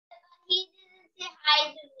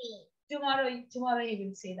reply to me. Tomorrow he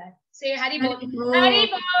will say that. Say Hari Bol. Hari Bol. Hari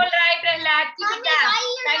Bol, Rai Prahlad. Keep Mommy, it up. why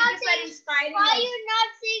you Thank not you for saying- inspiring Why us. you not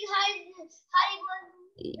saying Hari Bol?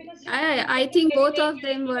 I think both of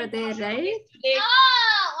them were there, right? No,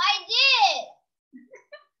 I did.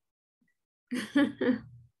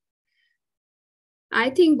 I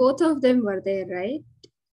think both of them were there, right?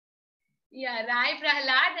 Yeah, Rai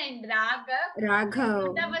Prahlad and Raghav. Raghav.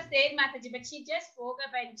 Vrunda was there, Mataji, but she just woke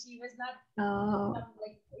up and she was not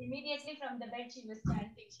like immediately from the bed. She was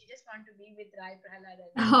chanting. She just wanted to be with Rai Prahlad.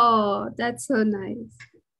 Oh, that's so nice.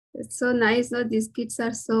 It's so nice. No, these kids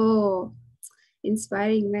are so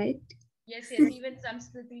inspiring, right? Yes, even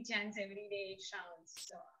Samskriti chants every day. It sounds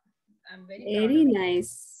so. I'm very proud Very of it.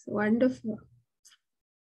 nice. Wonderful.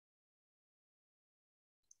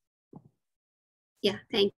 Yeah,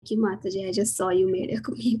 thank you, Mataji. I just saw you made a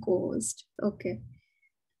co-host. Okay.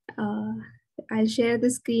 I'll share the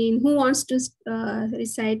screen. Who wants to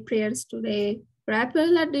recite prayers today?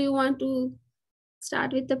 Prahlad, do you want to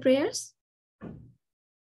start with the prayers? Do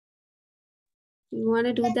you want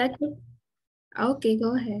to do that? Okay,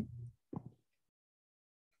 go ahead.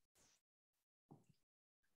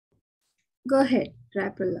 Go ahead,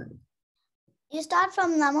 Prahlad. You start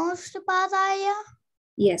from Namo Shripadaya.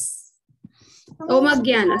 Yes. Om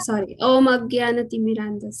Ajnana, sorry. Om Ajnana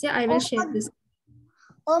Timirandasya. I will share this.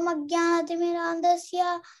 Om Ajnana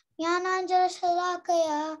Timirandasya Jnananjana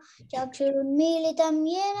Shalakaya Chakshurunmilitam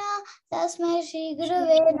Yena Tasmai Shri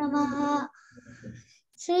Gurave Namaha.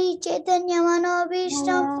 Shri Chaitanya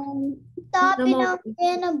Manobhishtam Tapinam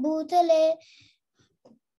Yena Bhutale.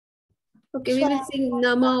 Okay, we will sing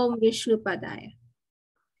Nama Om Vishnu Padaya.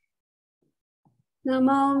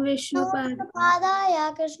 Nama Om Vishnu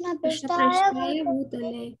Padaya Krishna Prishtaya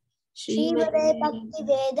Bhutale. Shri Vade Bhakti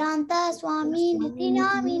Vedanta Swami Niti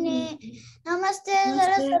Namine Namaste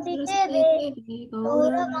Saraswati Deve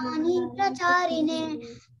Gauravani Pracharine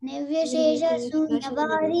Nivyashesha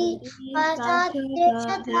Sunyavari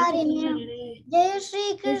Pasatesha Dharine Jai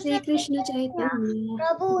Shri Krishna Chaitanya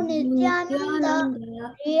Prabhu Nityananda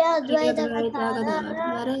Shri Advaita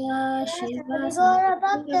Gadadhara Saraswati Gaura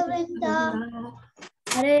Bhakta Vrinda.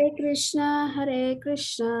 Hare Krishna,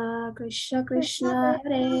 Krishna Krishna,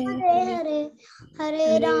 Hare Hare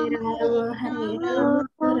Hare Rama,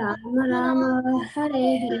 Rama Rama,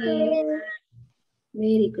 Hare Hare.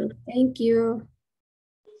 Very good. Thank you.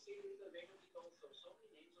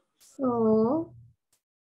 So,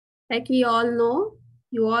 like we all know,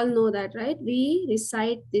 you all know that, right? We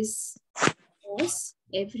recite this verse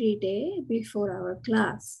every day before our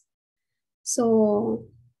class. So,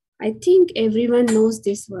 I think everyone knows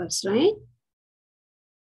this verse, right?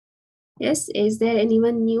 Yes, is there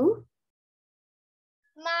anyone new?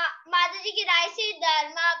 Mataji ki rai se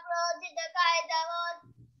dharma prodhita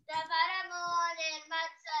kaitavot taparamo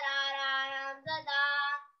nirmatsararanam sada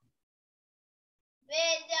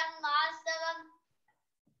vedyam vastavam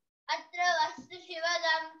atra vastu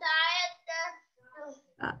shivadam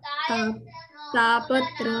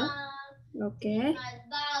Tapatra. Okay.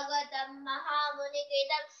 Bhagavatam mahamuni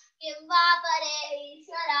kritam kim va pare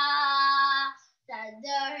ishvara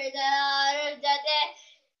sadhridayarjate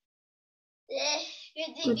Thank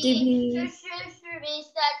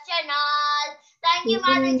you,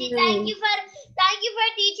 Mataji. Thank you for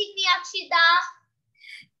teaching me Akshita.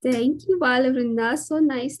 Thank you, Vrunda. So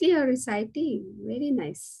nicely you're reciting. Very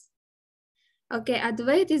nice. Okay,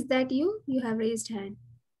 Advait, is that you? You have raised hand.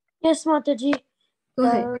 Yes, Mataji. Go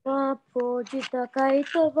ahead. Pojita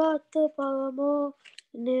kaitavat paramo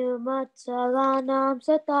nirmatsaranam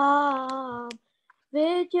satam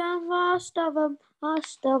vedyam vastavam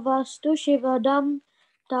astavastu shivadam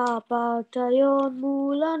tapatayon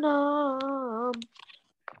mulanam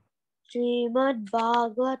Srimad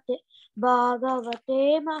Bhagavate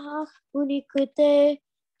Mahamunikrite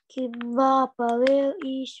Kimva Pare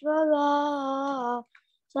Ishvara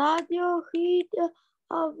Sadhyo Hita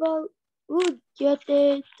Avarujyate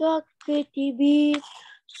Takritibi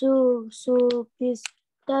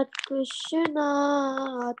Supistat Krishna.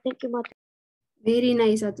 Thank you, Mata. Very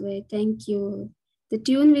nice, Advait. Thank you. The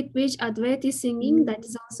tune with which Advait is singing, that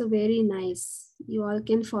is also very nice. You all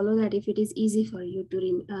can follow that if it is easy for you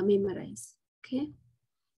to memorize. Okay.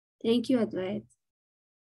 Thank you, Advait.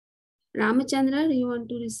 Ramachandra, do you want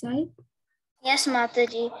to recite? Yes,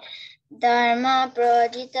 Mataji. Dharma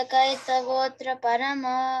projita kaitavotra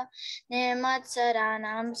parama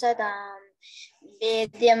nirmatsaranam sadam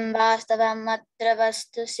वेद्यं वास्तवम् अत्र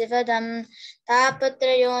वस्तु शिवदं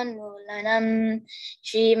तापत्रयोन्मूलनं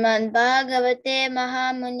श्रीमद्भागवते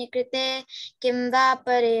महामुनिकृते किं वा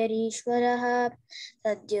परेरीश्वरः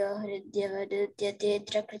सद्यो हृद्यवदुद्यते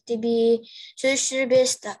प्रकृतिभिः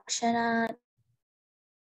शुश्रूषिस्तक्षणात्.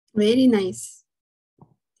 Very nice.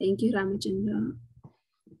 Thank you, Ramachandra.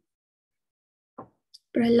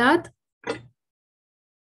 Prahlad?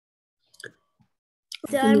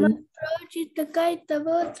 Dharma projita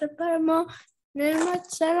kaitavotra paramo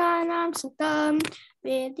nirmatsaranam satam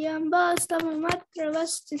vedyam vastavamatra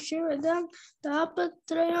vastu shivadam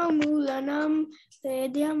tapatrayam moolanam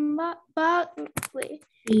vedyam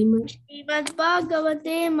Srimad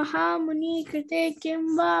Bhagavate Mahamuni Krite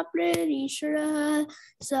Kim Va Prerishvaraha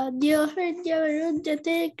Sadhyo Hridya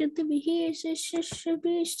Virudyate Kritibihi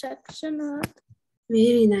Shishishibhi Sakshanat.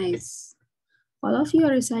 Very nice. All of you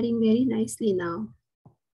are reciting very nicely now.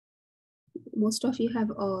 Most of you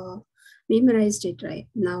have memorized it right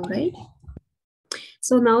now, right?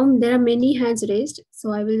 So now there are many hands raised.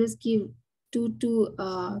 So I will just give two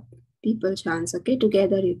people chance. Okay,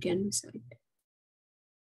 together you can recite.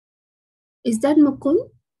 Is that Mukund?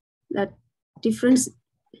 That difference?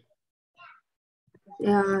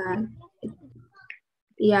 Yeah,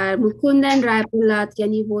 Mukund and Raipulat,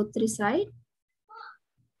 can you both recite?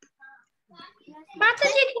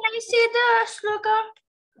 Mataji, can you say the sloka?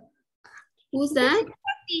 Who's that?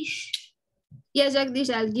 Jagdish. Yeah, Jagdish,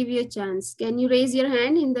 I'll give you a chance. Can you raise your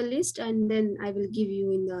hand in the list and then I will give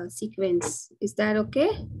you in the sequence. Is that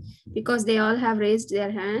okay? Because they all have raised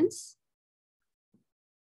their hands.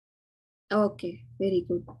 Okay, very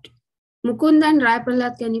good. Mukund and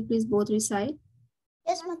Raipralat, can you please both recite?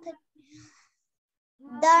 Yes, Mataji.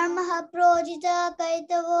 Dharma projita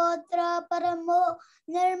kaitavotra paramo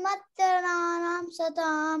nirmattananam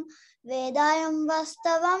satam vedayam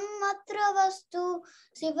vastavam atra vastu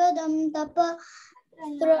sivadam tapa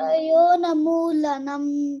trayonamulanam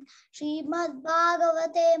Srimad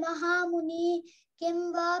Bhagavate Mahamuni kim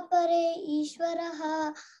va pare ishvaraha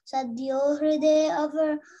sadhyo hride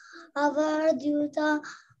avardyuta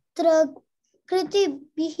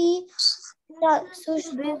kritibihi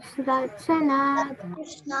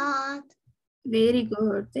Very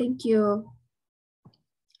good. Thank you.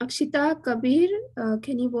 Akshita, Kabir,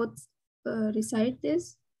 can you both recite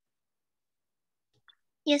this?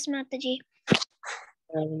 Yes, Mataji.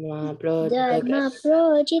 Dharma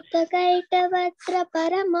projita kaitavatra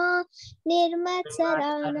paramo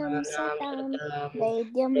nirmatsaranam satam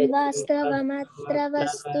vedyam vastavamatra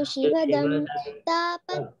vastu shivadam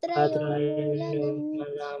tapatrayomulanam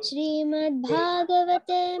Srimad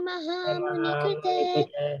Bhagavate Mahamuni Krite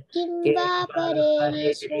Kim Va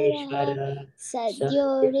Parerishvaraha Sadhyo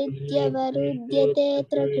Hridya Varudyate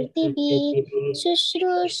Trakritibi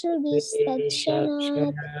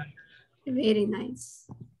Shushrushubhistakshanat. Very nice.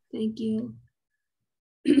 Thank you.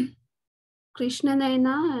 Krishna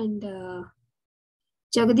Naina and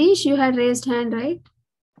Jagdish, you had raised hand, right?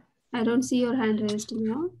 I don't see your hand raised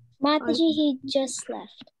now. Mataji, he just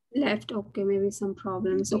left. Left, okay, maybe some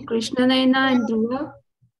problem. So Krishna Naina and Dhruva.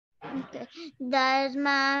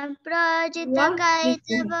 Dharma projita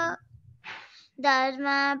kaitava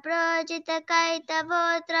Dharma projita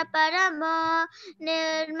kaitavotra paramo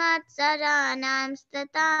nirmatsaranam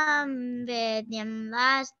statam vedyam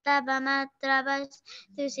vastavamatra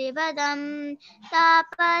vastu sivadam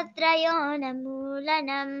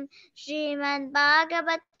tapatrayonamulanam Srimad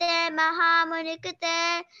Bhagavate Mahamunikate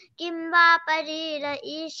kim va parira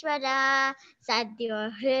ishvara sadhyo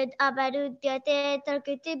hrid avarudyate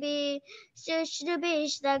tarkitibi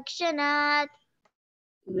shushrubish dakshanat.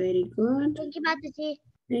 Very good. Thank you, Mataji.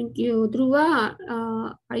 Thank you. Dhruva,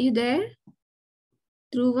 are you there?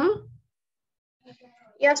 Dhruva?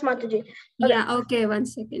 Yes, Mataji. Yeah, okay, one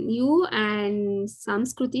second. You and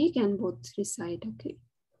Samskruti can both recite, okay?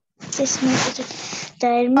 Yes, Mataji.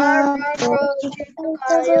 Dharma projita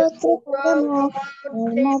kaitavotra paramo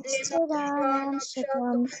nirmatsaranam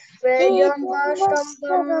satam vedyam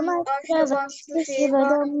vastavamatra vastu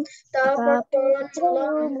shivadam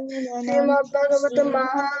tapatrayomulanam Srimad Bhagavate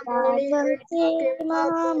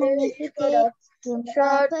Mahamuni Krite Kim Va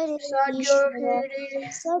Parishvara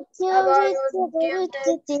Satya Hridya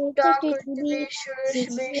Varudyate Prakritibi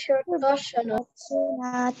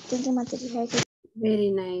Shushrushubhistakshanat. Thank you, Mataji. Very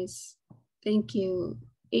nice. Thank you.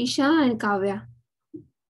 Isha and Kavya.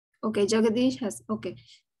 Okay, Jagdish has, okay.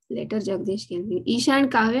 Later Jagdish can be. Isha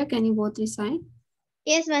and Kavya, can you both recite?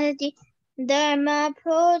 Yes, Mataji. Dharma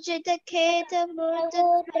projita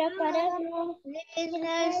kaitavotra paramo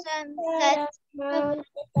nirmatsaranam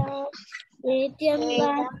Vedyam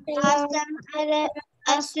Vedam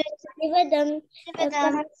अस्वदं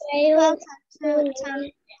तपत्रयोत्सुने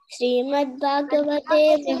श्रीमद्भागवते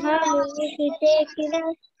महामुनिकृते किं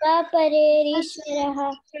वा परेरीश्वरः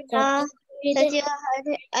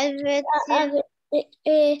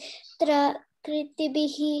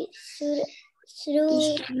कृतिभिः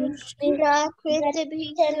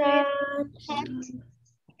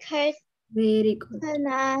Very good.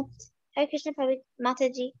 Hare Krishna,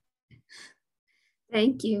 Mataji.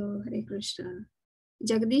 Thank you, Hare Krishna.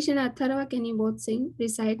 Jagdish and Atharva, can you both sing?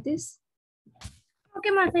 Recite this.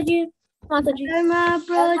 Okay, Mataji. Mataji. Dharma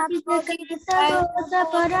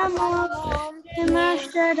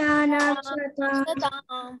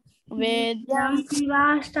Vedyam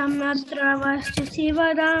Sivastam Atravasti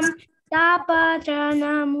Sivadam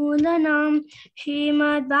Tapatranam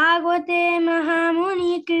Srimad Bhagavate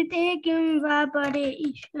Mahamuni Krite Kim Vapare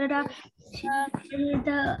Ishvara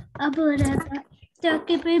Sita Abhurata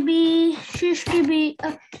Takipibi Shishtibi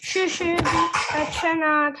Shishibi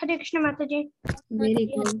Achanat. Hare Krishna, Mataji. Very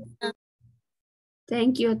good.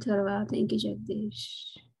 Thank you, Atharva. Thank you,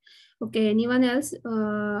 Jagdish. Okay, anyone else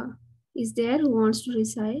is there who wants to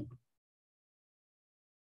recite?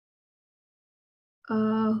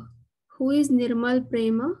 Who is Nirmal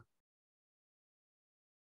Prema?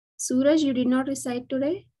 Suraj, you did not recite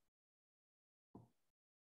today?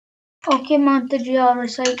 Okay, Mataji, I'll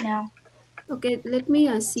recite now. Okay, let me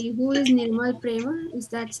see. Who is Nirmal Prema? Is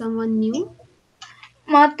that someone new?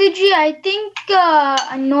 Mataji, I think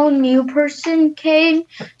no new person came,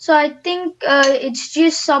 so I think it's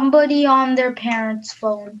just somebody on their parents'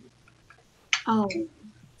 phone. Oh,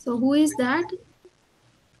 so who is that?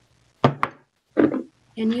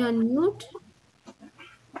 Can you unmute?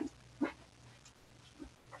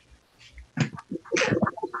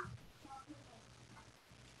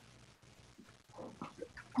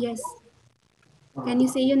 Yes. Can you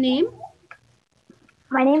say your name?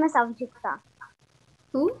 My name is Avyukta.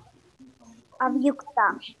 Who?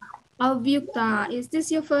 Avyukta. Avyukta. Is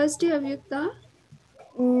this your first day, Avyukta?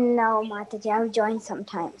 No, Mataji, I'll join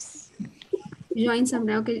sometimes. Join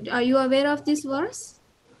sometime. Okay. Are you aware of this verse?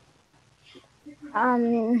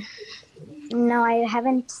 No, I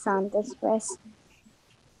haven't sung this verse.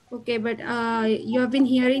 Okay, but you have been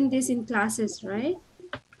hearing this in classes, right?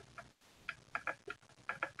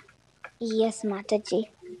 Yes, Mataji.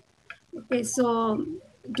 Okay, so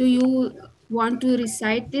do you want to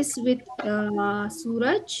recite this with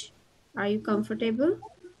Suraj? Are you comfortable?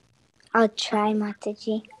 I'll try,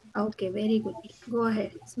 Mataji. Okay, very good. Go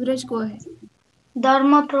ahead. Suraj, go ahead.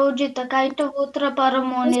 Dharma projita kaita putra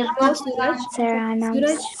paramo nirmal. Suraj, Saranam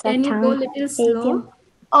Suraj, can you go a Satam little Vedyam slow?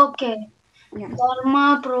 Okay. Yeah.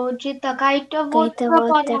 Dharma projita kaita putra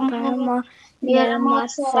Kaitavotta paramo Parama nirmal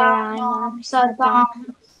Nirmatsaranam saranam Satam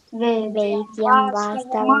satam Vedyam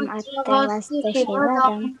Vastavam Attavasta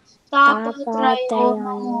Shivadam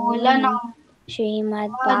Tapatrayonulanam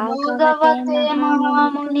Srimad Bhagavate Bhagavate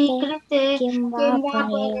Mahamunikite Krite Kim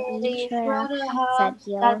Vapare Ishvara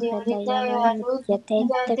Sadyo Hridayavarudyate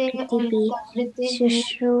Takritibi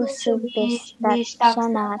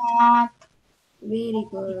Shushrusubistakshanat. Very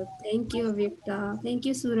good. Thank you, Avyukta. Thank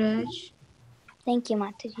you, Suraj. Thank you,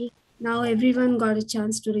 Mataji. Now everyone got a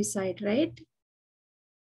chance to recite, right?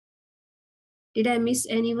 Did I miss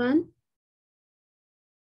anyone?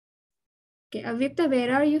 Okay, Avyukta,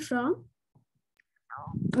 where are you from?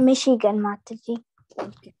 Michigan, Mataji.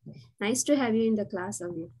 Okay. Nice to have you in the class,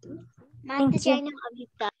 Avyukta. Mataji, I know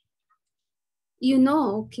Avyukta. You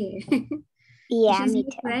know, okay. Yeah, She's me your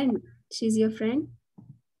too. friend. She's your friend?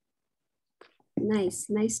 Nice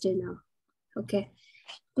to know. Okay.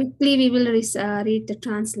 Quickly, we will read the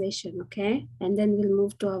translation, okay? And then we'll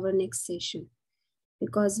move to our next session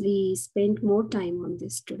because we spent more time on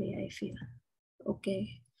this today, I feel.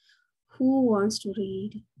 Okay. Who wants to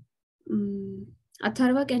read?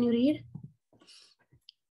 Atharva, can you read?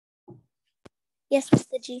 Yes,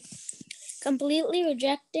 Mataji. Completely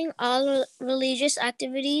rejecting all religious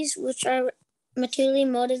activities which are materially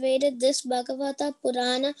motivated, this Bhagavata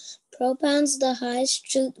Purana propounds the highest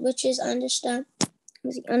truth which is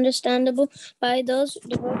understandable by those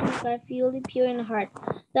devotees who are purely pure in heart.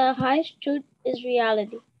 The highest truth is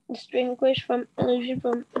reality, distinguished from illusion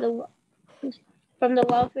from the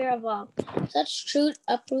welfare of all. Such truth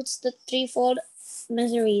uproots the threefold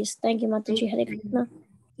miseries. Thank you, Mataji. Hare Krishna.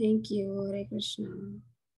 Thank you, Hare Krishna.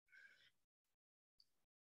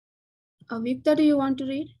 Avyukta, do you want to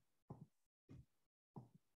read?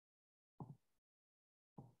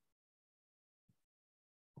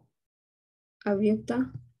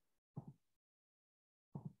 Avyukta?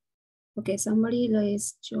 Okay, somebody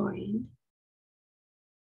is joined.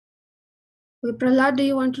 Okay, Prahlad, do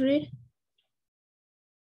you want to read?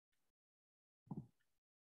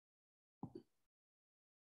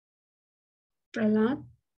 Prahlad,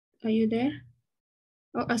 are you there?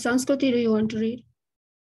 Oh, Sanskriti, do you want to read?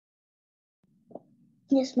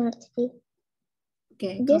 Yes, Mataji.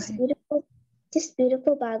 Okay, go ahead. This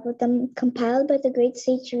beautiful Bhagavatam, compiled by the great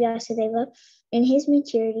sage Vyasadeva in his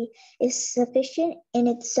maturity, is sufficient in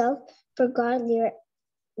itself for God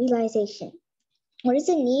realization. What is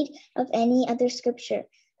the need of any other scripture?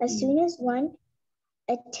 As soon as one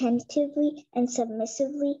attentively and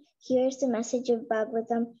submissively hears the message of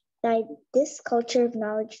Bhagavatam, by this culture of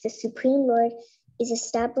knowledge, the Supreme Lord is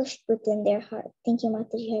established within their heart. Thank you,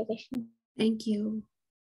 Mataji. Hare Krishna. Thank you.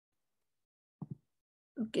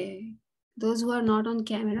 Okay. Those who are not on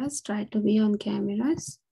cameras, try to be on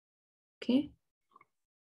cameras. Okay.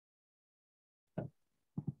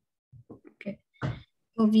 Okay.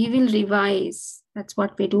 So we will revise. That's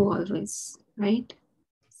what we do always, right?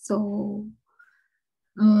 So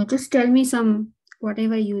just tell me some,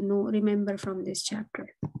 whatever you know, remember from this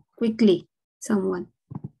chapter. Quickly, someone.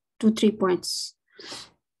 2-3 points.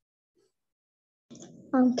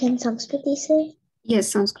 Can Sanskriti say?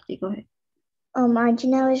 Yes, Sanskriti, go ahead.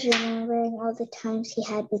 Arjuna was remembering all the times he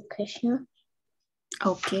had with Krishna.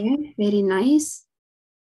 Okay, very nice.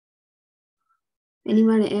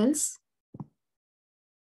 Anyone else?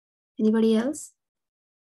 Anybody else?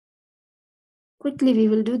 Quickly, we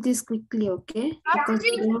will do this quickly, okay? Because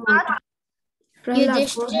we don't want to...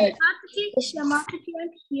 Prahlad, go ahead. Mataji, I'm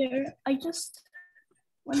here. I just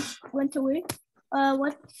went away.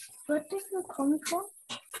 What did you call me for?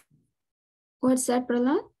 What's that,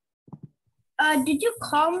 Prahlad? Did you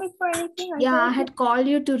call me for anything? I had called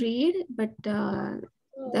you to read, but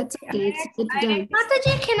that's okay. It's done.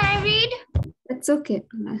 Mataji, can I read? That's okay.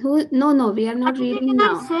 No, we are not reading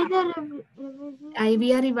now. Say the revision?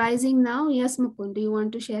 We are revising now. Yes, Mukund, do you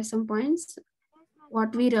want to share some points?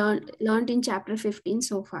 What we learned in chapter 15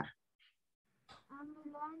 so far. We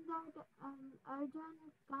learned that Arjun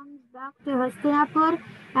comes back to Hastinapur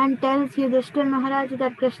and tells Yudhishthira Maharaj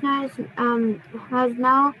that Krishna has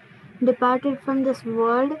now departed from this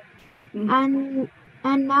world, and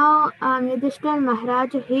now Yudhishthira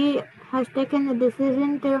Maharaj, he has taken the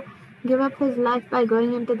decision to give up his life by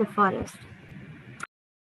going into the forest.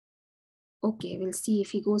 Okay, we'll see if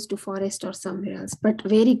he goes to forest or somewhere else. But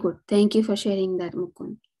very good. Thank you for sharing that,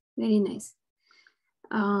 Mukund. Very nice.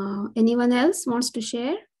 Anyone else wants to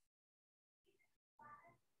share?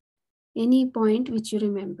 Any point which you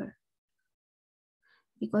remember?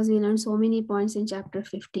 Because we learned so many points in chapter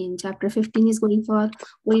 15. Chapter 15 is going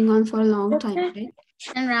on for a long time, right?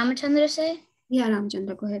 And Ramachandra say? Yeah,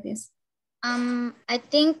 Ramachandra, go ahead, yes. I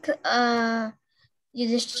think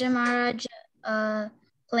Yudhishthira Maharaj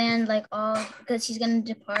planned because he's gonna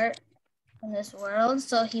depart from this world,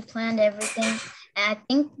 so he planned everything. And I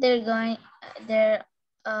think they're going to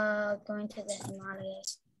the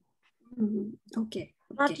Himalayas. Okay.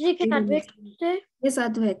 Mataji, can Advait say? Yes,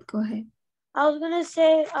 Advait, go ahead. I was gonna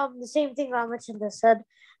say the same thing Ramachandra said.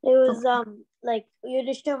 It was like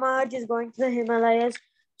Yudhishthira Maharaj is going to the Himalayas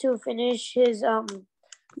to finish his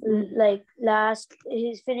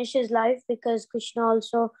finish his life, because Krishna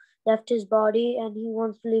also left his body and he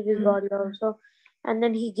wants to leave his body also, and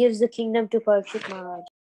then he gives the kingdom to Parikshit Maharaj.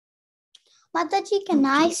 Mataji, can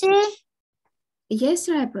I say? Yes,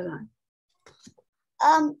 Rai Prahlad.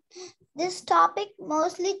 This topic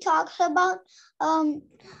mostly talks about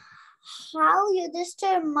how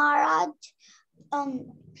Yudhishthira Maharaj,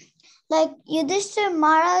 Yudhishthira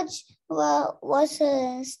Maharaj was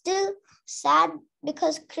still sad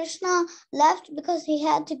because Krishna left, because he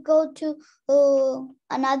had to go to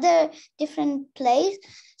another different place.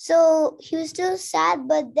 So he was still sad,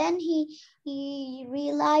 but then he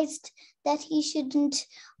realized that he shouldn't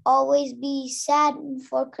always be sad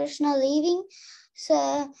for Krishna leaving.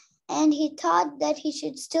 And he thought that he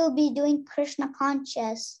should still be doing Krishna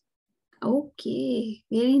conscious. Okay,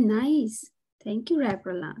 very nice. Thank you, Rai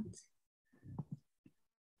Prahlad.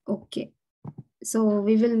 Okay, so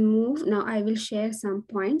we will move. Now I will share some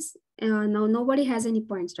points. Now nobody has any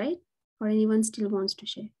points, right? Or anyone still wants to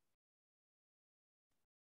share?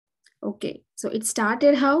 Okay, so it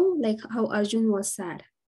started how Arjun was sad,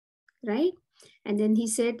 right? And then he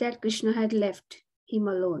said that Krishna had left him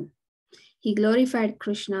alone. He glorified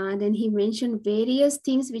Krishna, and then he mentioned various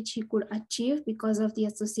things which he could achieve because of the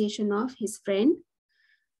association of his friend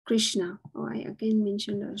Krishna. Oh, I again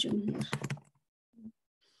mentioned Arjun here.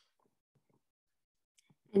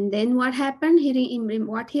 And then what happened?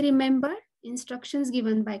 What he remembered? Instructions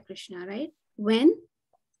given by Krishna, right? When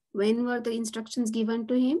were the instructions given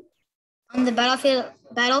to him? On the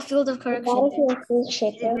battlefield of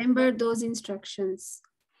Kurukshetra. Remember those instructions.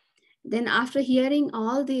 Then after hearing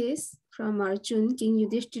all this, from Arjun, King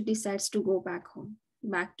Yudhishthira decides to go back home,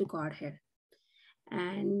 back to Godhead.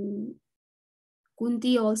 And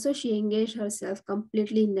Kunti also, she engaged herself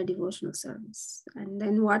completely in the devotional service. And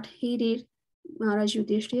then what he did, Maharaj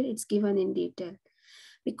Yudhishthira, it's given in detail.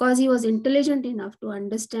 Because he was intelligent enough to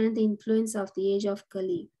understand the influence of the age of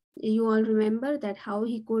Kali. You all remember that how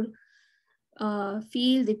he could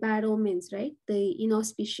feel the bad omens, right? The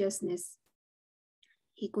inauspiciousness.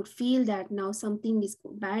 He could feel that now something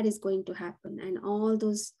bad is going to happen, and all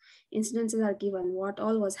those incidences are given, what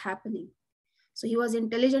all was happening. So he was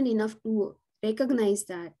intelligent enough to recognize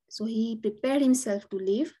that. So he prepared himself to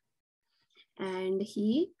leave, and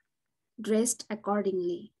he dressed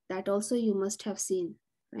accordingly. That also you must have seen,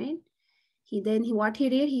 right? What he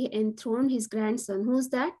did, he enthroned his grandson. Who's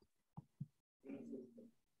that?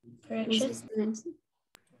 Who's his grandson?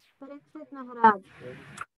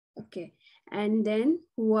 Okay. And then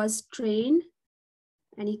who was trained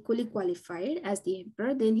and equally qualified as the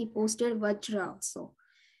emperor. Then he posted Vajra also,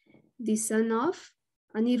 the son of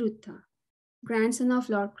Aniruddha, grandson of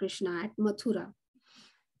Lord Krishna at Mathura.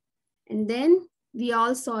 And then we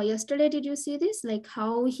all saw yesterday, did you see this? Like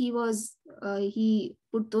how he was, he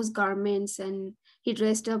put those garments and he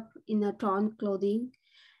dressed up in a torn clothing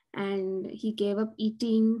and he gave up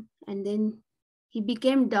eating, and then he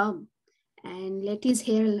became dumb and let his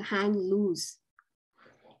hair hang loose.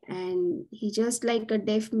 And he just like a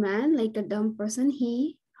deaf man, like a dumb person,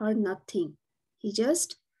 he heard nothing. He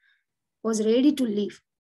just was ready to leave.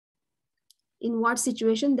 In what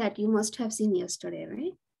situation? That you must have seen yesterday,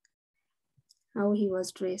 right? How he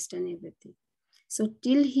was dressed and everything. So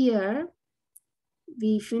till here,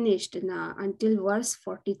 we finished now until verse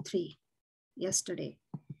 43 yesterday.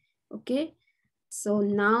 Okay. So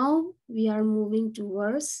now we are moving to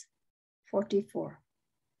verse 44.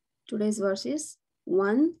 Today's verse is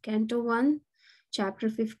Canto 1, chapter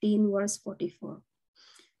 15, verse 44.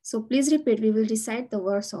 So please repeat. We will recite the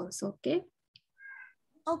verse also, okay?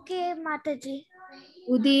 Okay, Mataji.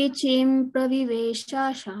 Udichim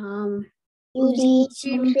praviveshasham.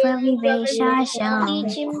 Udichim praviveshasham.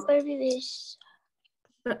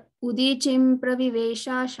 Udichim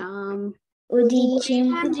praviveshasham.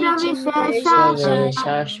 Udichim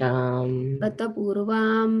Praviveshasham.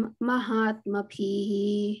 Gatapurvam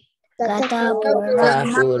mahatmabhihi.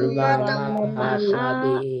 Gatapurvam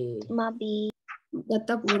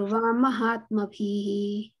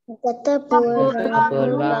mahatmabhihi.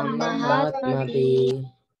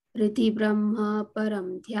 Riti Brahma param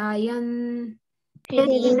dhyayan.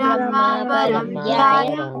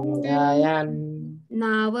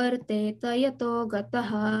 Navarteta yato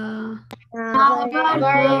gataha.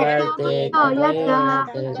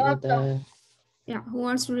 Yeah, who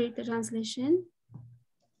wants to read the translation?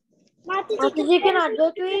 Mataji, can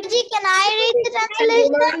Advait read? Can I read the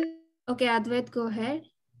translation? Okay, Advait, go ahead.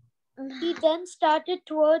 He then started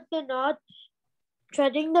toward the north,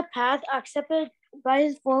 treading the path accepted by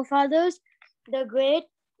his forefathers, the great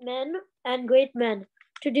men and great men,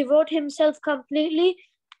 to devote himself completely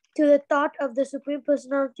to the thought of the Supreme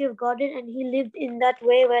Personality of Godhead, and he lived in that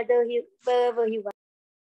way wherever he went.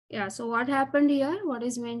 Yeah, so what happened here? What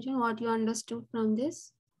is mentioned? What you understood from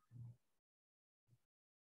this?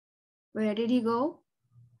 Where did he go?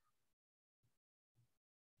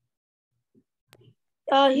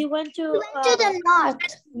 He went to the north.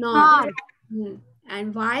 North.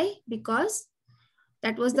 And why? Because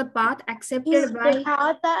that was the path accepted by the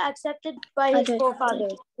path accepted by his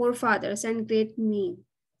forefathers and great men.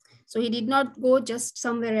 So he did not go just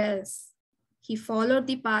somewhere else. He followed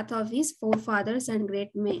the path of his forefathers and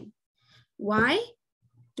great men. Why?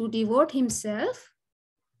 To devote himself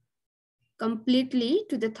completely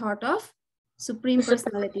to the thought of Supreme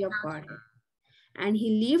Personality of Godhead. And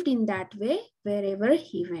he lived in that way wherever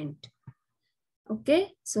he went.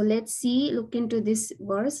 Okay, so let's see, look into this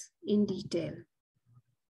verse in detail.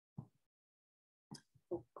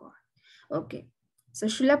 Oh God. Okay, so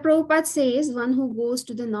Srila Prabhupada says one who goes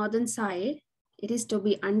to the northern side, it is to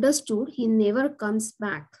be understood, he never comes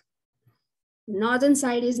back. Northern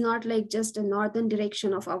side is not like just a northern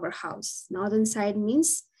direction of our house. Northern side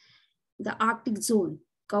means the Arctic zone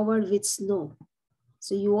covered with snow.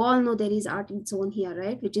 So you all know there is Arctic zone here,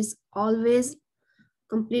 right? Which is always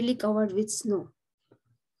completely covered with snow.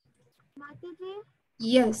 Mataji?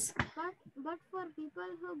 Yes. But for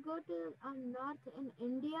people who go to north in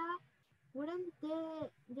India, wouldn't they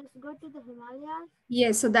just go to the Himalayas?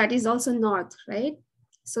 Yes, so that is also north, right?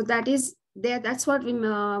 So that is there. That's what we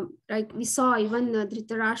like we saw even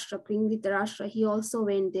Dhritarashtra, King Dhritarashtra, he also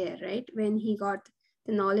went there, right? When he got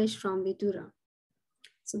the knowledge from Vidura.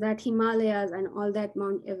 So that Himalayas and all that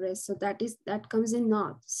Mount Everest. So that comes in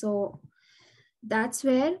north. So that's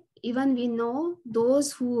where even we know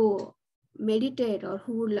those who meditate or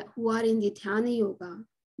who are in the Dhyana Yoga,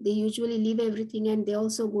 they usually leave everything and they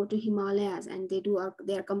also go to Himalayas and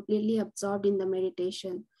they are completely absorbed in the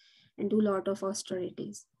meditation and do a lot of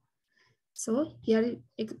austerities. So here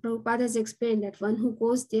Prabhupada has explained that one who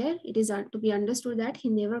goes there, it is to be understood that he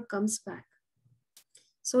never comes back.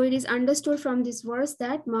 So it is understood from this verse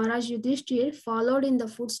that Maharaj Yudhishthir followed in the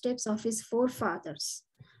footsteps of his forefathers,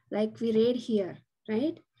 like we read here,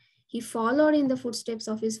 right? He followed in the footsteps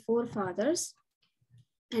of his forefathers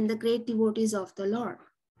and the great devotees of the Lord.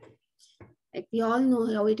 Like we all know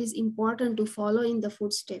how it is important to follow in the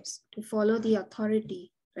footsteps, to follow the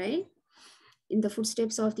authority, right? In the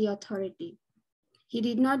footsteps of the authority. He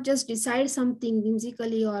did not just decide something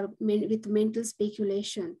whimsically or with mental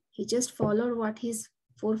speculation. He just followed what his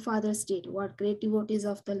forefathers did, what great devotees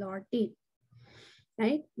of the Lord did,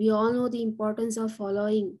 right? We all know the importance of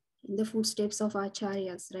following in the footsteps of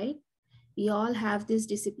acharyas, right? We all have this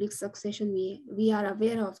disciplic succession. We are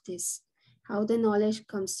aware of this, how the knowledge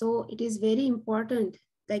comes. So it is very important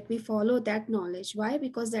that we follow that knowledge. Why?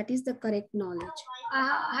 Because that is the correct knowledge.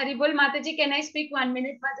 Haribol Mataji, can I speak 1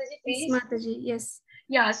 minute, Mataji, please? Yes, Mataji, yes.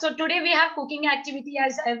 Yeah, so today we have cooking activity,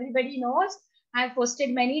 as everybody knows. I have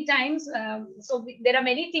posted many times. There are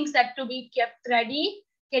many things that to be kept ready.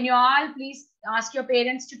 Can you all please ask your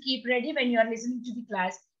parents to keep ready when you are listening to the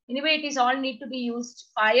class? Anyway, it is all need to be used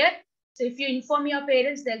fire. So if you inform your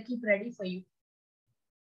parents, they'll keep ready for you.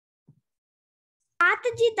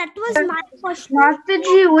 Mataji, that was my question.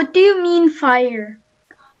 Mataji, what do you mean fire?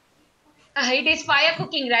 It is fire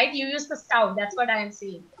cooking, right? You use the stove. That's what I am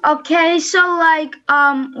saying. Okay, so like,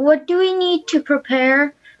 what do we need to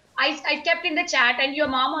prepare? I kept in the chat, and your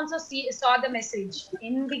mom also saw the message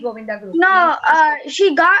in the Govinda group. No,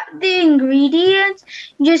 she got the ingredients.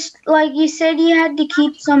 Just like you said, you had to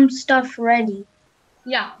keep some stuff ready.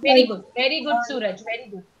 Yeah, very good, Suraj, very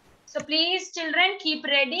good. So please, children, keep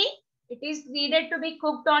ready. It is needed to be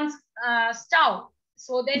cooked on stove.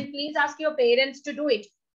 So then please ask your parents to do it,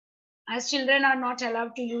 as children are not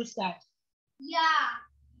allowed to use that.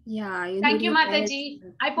 Yeah. Thank you, Mataji.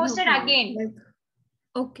 I posted again.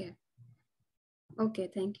 Okay. Okay,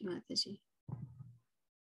 thank you, Mataji.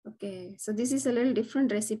 Okay, so this is a little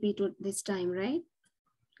different recipe to this time, right?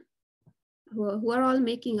 Who are all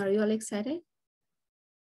making? Are you all excited?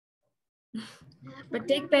 But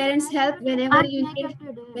take parents' help whenever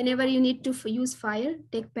you need to use fire.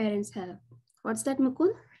 Take parents' help. What's that,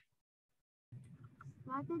 Mukul?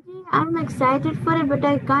 Mataji, I'm excited for it, but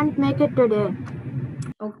I can't make it today.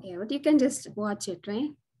 Okay, but you can just watch it,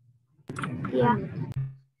 right? Yeah.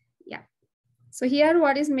 Yeah. So here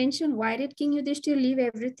what is mentioned, why did King Yudhishthir leave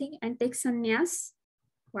everything and take sannyas?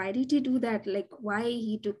 Why did he do that? Like why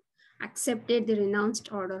he accepted the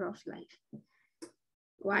renounced order of life?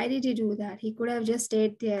 Why did he do that? He could have just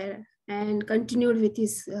stayed there and continued with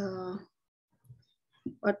his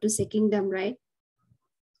kingdom, right?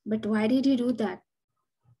 But why did he do that?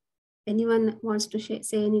 Anyone wants to say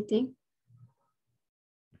anything?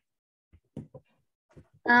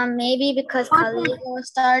 Maybe because Kali was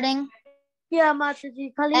starting. Yeah,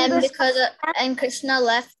 Mataji. And Krishna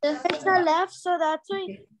left. Krishna left, so that's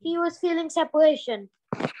why he was feeling separation.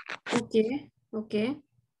 Okay.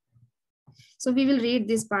 So we will read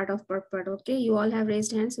this part of purport. Okay, you all have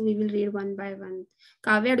raised hands, so we will read one by one.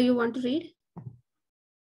 Kavya, do you want to read?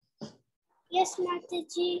 Yes,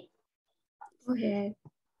 Mataji. Go ahead.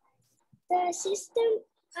 The system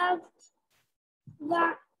of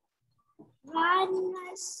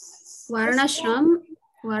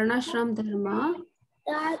Varnashram Dharma.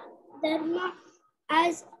 Dharma,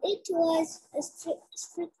 as it was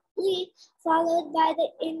strictly followed by the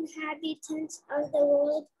inhabitants of the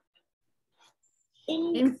world,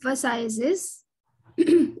 emphasizes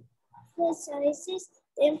the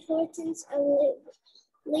importance of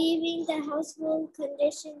leaving the household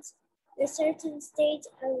conditions a certain stage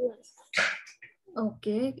of life.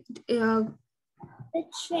 Okay. Go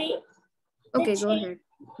ahead.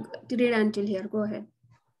 Read until here. Go ahead.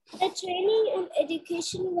 The training and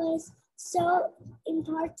education was so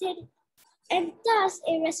important, and thus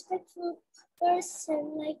a respectful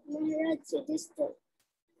person like Maharaj Yudhishthir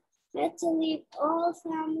had to leave all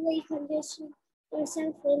family conditions for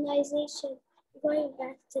self-realization, going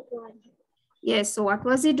back to Godhead. Yes, so what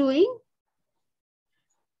was he doing?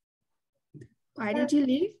 Why did he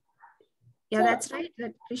leave? Yeah, that's right.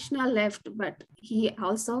 That Krishna left, but he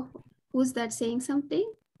also, who's that saying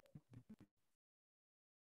something?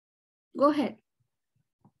 Go ahead.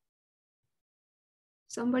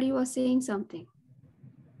 Somebody was saying something.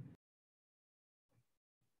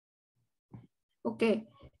 Okay,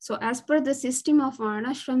 so as per the system of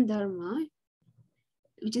Varnashram Dharma,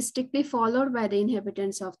 which is strictly followed by the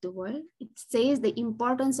inhabitants of the world, it says the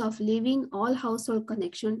importance of leaving all household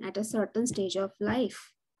connection at a certain stage of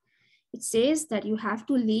life. It says that you have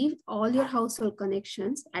to leave all your household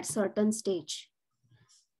connections at certain stage.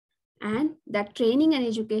 And that training and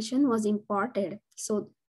education was imparted. So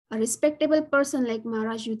a respectable person like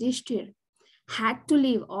Maharaj Yudhishthir had to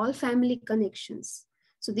leave all family connections.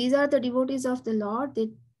 So these are the devotees of the Lord.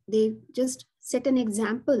 They just set an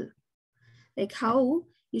example, like how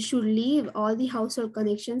you should leave all the household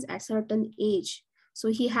connections at certain age. So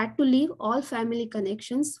he had to leave all family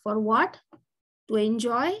connections for what? To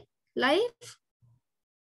enjoy life?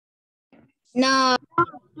 No.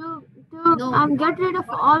 To get rid of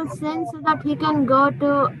all sins so that he can go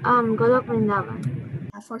to Golok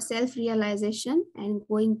Vrindavan. For self-realization and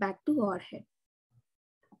going back to Godhead.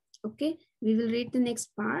 Okay, we will read the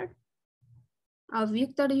next part.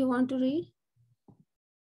 Avyukta, do you want to read?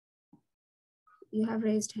 You have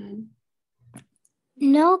raised hand.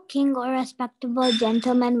 No king or respectable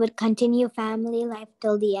gentleman would continue family life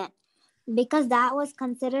till the end, because that was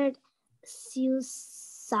considered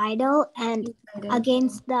suicidal and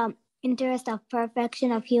against the interest of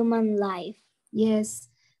perfection of human life. Yes.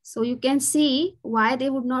 So you can see why they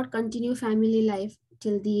would not continue family life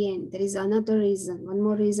till the end. There is another reason. One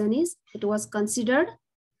more reason is it was considered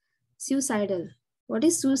suicidal. What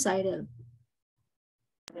is suicidal?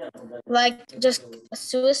 Like just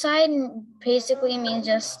suicide basically means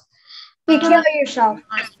just You kill yourself.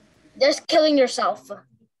 Just killing yourself.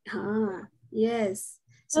 Yes.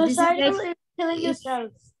 So Suicidal this is like, is killing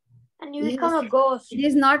yourself. And you yes, become a ghost. It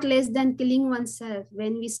is not less than killing oneself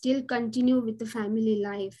when we still continue with the family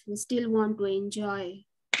life. We still want to enjoy.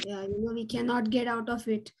 Yeah, we cannot get out of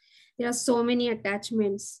it. There are so many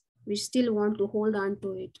attachments. We still want to hold on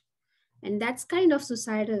to it. And that's kind of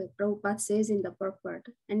suicidal, Prabhupada says in the purport.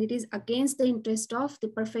 And it is against the interest of the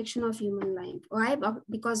perfection of human life. Why?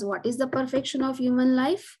 Because what is the perfection of human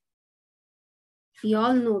life? We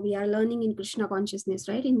all know, we are learning in Krishna consciousness,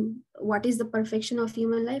 right? In what is the perfection of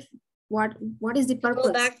human life? What is the purpose?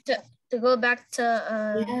 To go back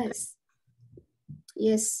to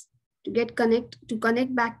yes, to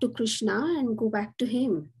connect back to Krishna and go back to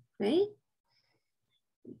him, right?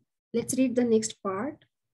 Let's read the next part.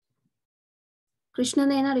 Krishna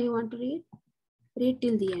Naina, do you want to read? Read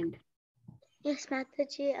till the end. Yes,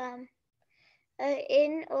 Mataji.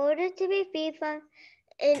 In order to be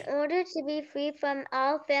free from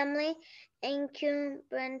all family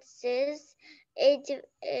encumbrances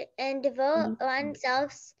and devote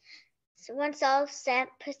oneself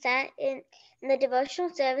 100% in the devotional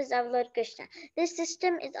service of Lord Krishna. This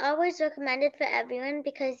system is always recommended for everyone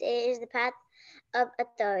because it is the path of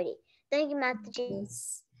authority. Thank you, Mataji.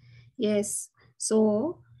 Yes.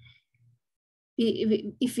 So,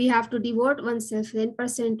 if we have to devote oneself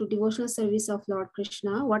 10% to devotional service of Lord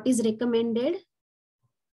Krishna, what is recommended?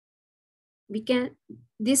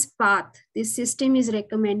 This path, this system is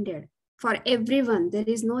recommended for everyone. There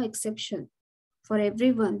is no exception for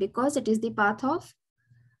everyone because it is the path of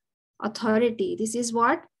authority. This is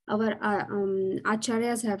what our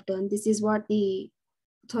acharyas have done. This is what the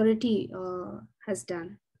authority has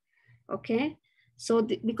done. Okay. So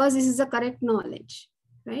because this is the correct knowledge,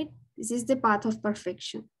 right? This is the path of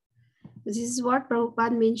perfection. This is what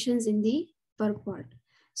Prabhupada mentions in the purport.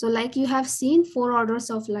 So like you have seen 4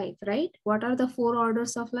 orders of life, right? What are the 4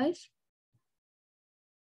 orders of life?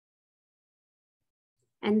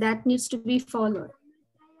 And that needs to be followed,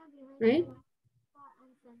 right?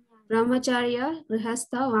 Brahmacharya,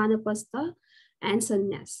 Grihastha, Vanapastha, and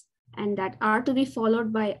Sannyas. And that are to be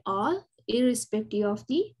followed by all, irrespective of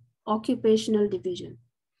the occupational division.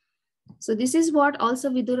 So this is what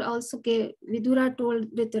also Vidura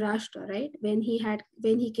told Dhritarashtra, right? When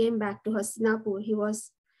he came back to Hastinapur,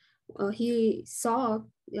 he saw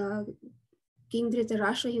King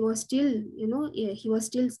Dhritarashtra. He was still, he was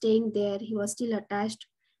still staying there. He was still attached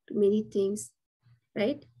to many things,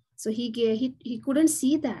 right? So he couldn't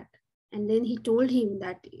see that, and then he told him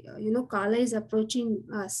that Kala is approaching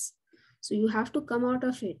us, so you have to come out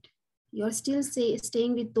of it. You're still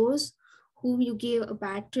staying with those whom you gave a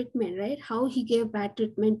bad treatment, right? How he gave bad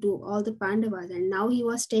treatment to all the Pandavas, and now he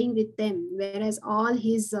was staying with them, whereas all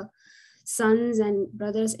his sons and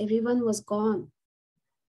brothers, everyone was gone.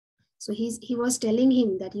 So he was telling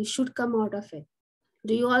him that you should come out of it.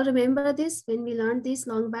 Do you all remember this when we learned this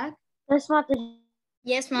long back? Yes, Mataji.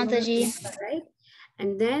 Yes, Mataji. Right?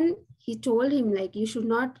 And then he told him, like, you should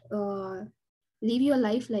not live your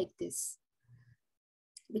life like this.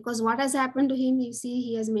 Because what has happened to him, you see,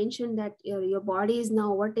 he has mentioned that your body is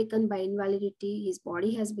now overtaken by invalidity. His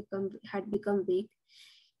body had become weak.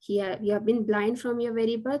 You have been blind from your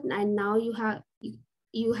very birth, and now you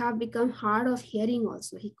have become hard of hearing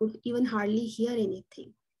also. He could even hardly hear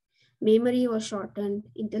anything. Memory was shortened,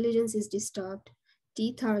 intelligence is disturbed,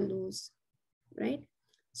 teeth are loose, right?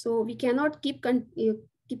 So we cannot keep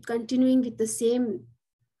continuing with the same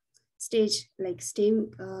stage, like same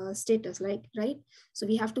status, like, right? So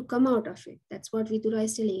we have to come out of it. That's what Vidura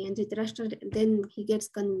is telling. And Dhritarashtra, then he gets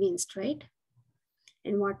convinced, right?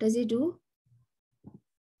 And what does he do?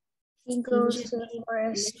 He goes to the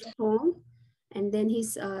forest. Home, and then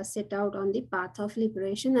he's set out on the path of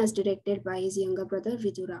liberation as directed by his younger brother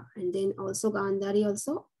Vidura. And then also Gandhari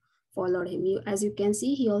also followed him. As you can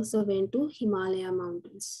see, he also went to Himalaya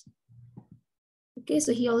mountains. Okay,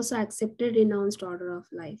 so he also accepted renounced order of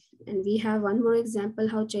life. And we have one more example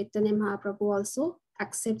how Chaitanya Mahaprabhu also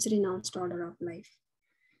accepts renounced order of life,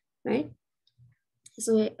 right?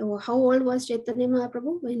 So how old was Chaitanya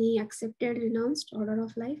Mahaprabhu when he accepted renounced order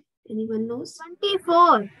of life? Anyone knows?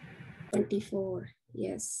 24. 24,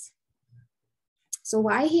 yes. So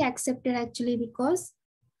why he accepted? Actually because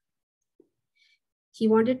he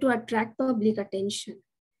wanted to attract public attention,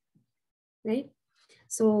 right?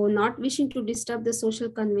 So not wishing to disturb the social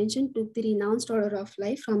convention, took the renounced order of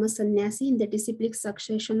life from a sannyasi in the disciplic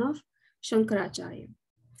succession of Shankaracharya.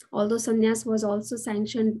 Although sannyas was also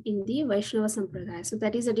sanctioned in the Vaishnava Sampradaya. So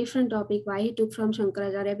that is a different topic, why he took from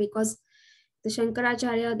Shankaracharya, because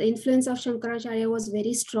the influence of Shankaracharya was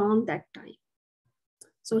very strong that time.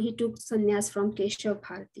 So he took sannyas from Keshav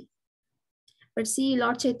Bharati. But see,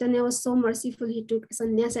 Lord Chaitanya was so merciful, he took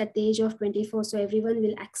sannyas at the age of 24, so everyone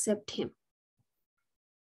will accept him.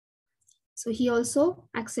 So he also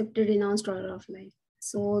accepted renounced order of life.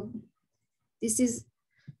 So this is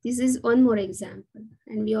one more example.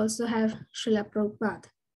 And we also have Srila Prabhupada,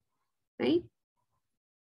 right?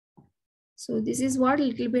 So this is what a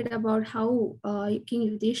little bit about how King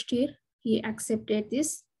Yudhishthir, he accepted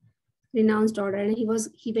this renounced order, and he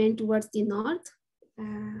went towards the north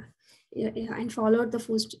and followed the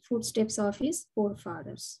footsteps of his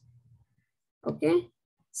forefathers. Okay,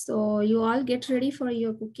 so you all get ready for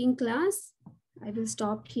your cooking class. I will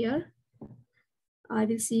stop here. I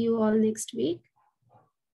will see you all next week.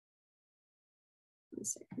 1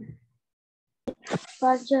 second.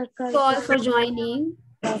 Thank you all for joining.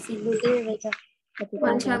 Srila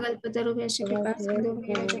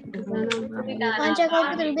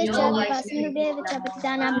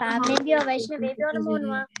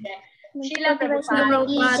Prabhupada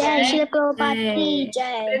ki jai. Srila Prabhupada ki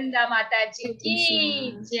jai. Vrunda Mataji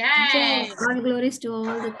ki jai. All glories to all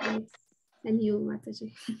the kings and you,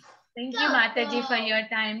 Mataji. Thank you, Mataji, for your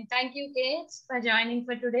time. Thank you, kids, for joining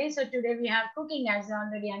for today. So today we have cooking as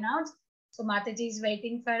already announced. So Mataji is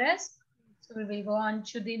waiting for us. So we will go on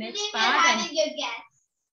to the next part. And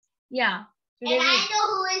yeah. And I know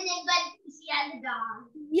who is it, but she has a dog.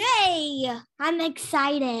 Yay! I'm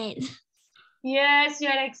excited. Yes, you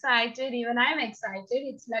are excited. Even I'm excited.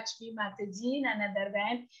 It's Laxmi Mataji, none other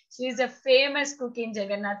than she is a famous cook in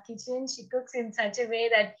Jagannath kitchen. She cooks in such a way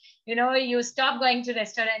that, you know, you stop going to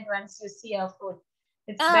restaurant once you see her food.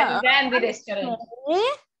 It's better than the restaurant.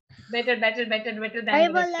 Better than the restaurant.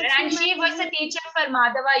 And she was a teacher for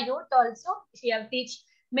Madhava Youth also. She have taught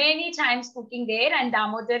many times cooking there, and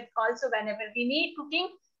Damodar also, whenever we need cooking,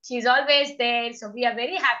 she's always there. So we are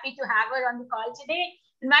very happy to have her on the call today.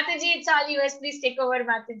 Mataji, it's all yours. Please take over,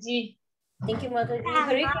 Mataji. Thank you, Mataji.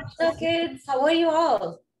 Hare Krishna, kids. How are you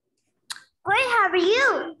all? Great, how are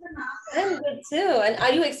you? I'm good too. And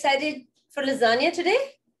are you excited for lasagna today?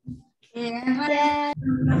 Yeah.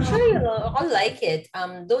 I'm sure you'll all like it.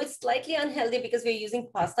 Though it's slightly unhealthy because we're using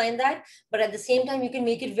pasta in that, but at the same time, you can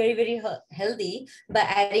make it very, very healthy by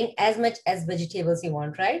adding as much as vegetables you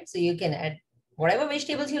want, right? So you can add whatever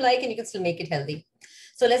vegetables you like and you can still make it healthy.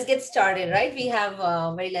 So let's get started, right? We have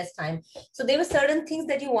very less time. So there were certain things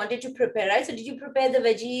that you wanted to prepare, right? So did you prepare the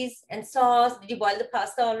veggies and sauce? Did you boil the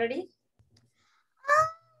pasta already?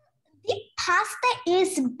 The pasta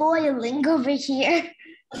is boiling over here.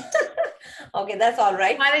 Okay, that's all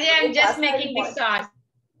right. Mataji, I'm just making the sauce.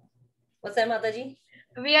 What's that, Mataji?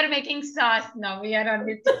 We are making sauce now. We are on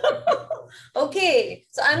it. Okay,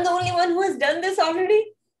 so I'm the only one who has done this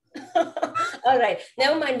already? All right,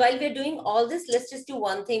 never mind. While we're doing all this, let's just do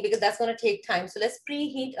one thing because that's going to take time. So let's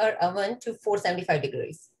preheat our oven to 475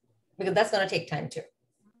 degrees because that's going to take time too.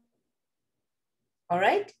 All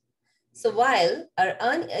right. So while our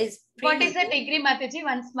oven is preheating, what is the degree, Mataji?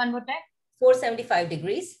 One more time. 475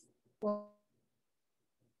 degrees.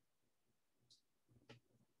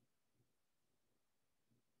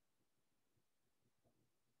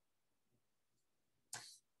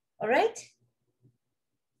 All right.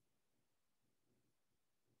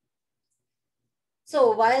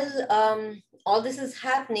 So while all this is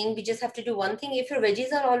happening, we just have to do one thing. If your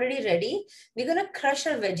veggies are already ready, we're going to crush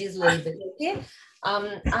our veggies a little bit, okay?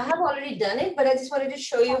 I have already done it, but I just wanted to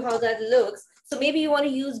show you how that looks. So maybe you want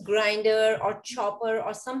to use grinder or chopper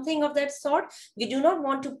or something of that sort. We do not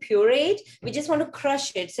want to puree it. We just want to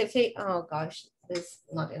crush it. So if we, oh gosh, there's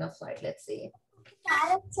not enough light. Let's see.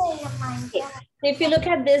 Okay. If you look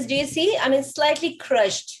at this, do you see? I mean, slightly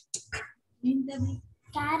crushed.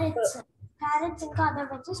 Carrots. Carrots and other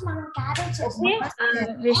veggies. Carrots. Okay.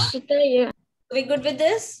 Rishika, We good with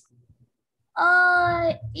this?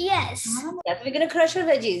 Yes. Yes, we're going to crush our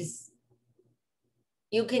veggies.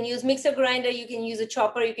 You can use mixer grinder, you can use a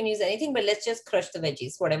chopper, you can use anything, but let's just crush the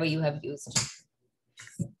veggies, whatever you have used.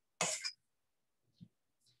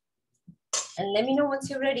 And let me know once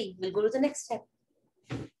you're ready. We'll go to the next step.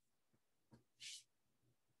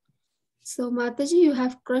 So Mataji, you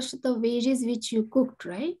have crushed the veggies which you cooked,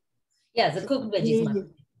 right? Yeah, the cooked veggies.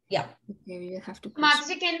 Yeah. Okay, we have to crush.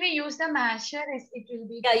 Mataji, can we use the masher? It will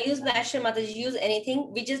be. Yeah, use masher, Mataji, use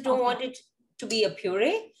anything. We just don't want it to be a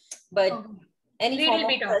puree, but any form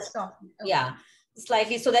of soft. Yeah,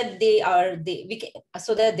 slightly so that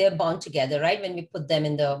so that they're bound together, right? When we put them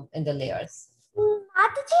in the layers.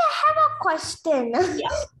 Mataji, I have a question. Yeah.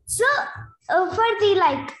 So for the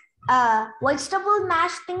vegetable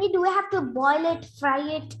mash thingy, do we have to boil it, fry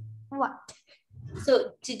it, what?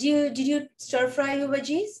 So did you stir fry your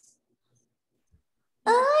veggies?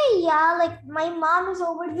 Yeah, like my mom is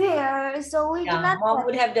over there, so we cannot. Mom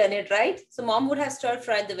would have done it, right? So mom would have stir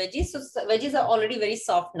fried the veggies. So veggies are already very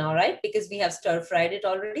soft now, right? Because we have stir fried it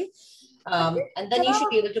already. And then you should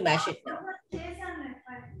be able to mash it now.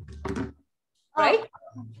 Right?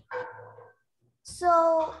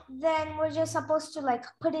 So then we're just supposed to like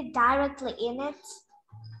put it directly in it.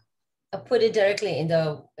 Put it directly in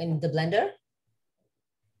the blender.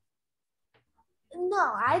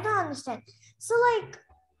 No, I don't understand. So like,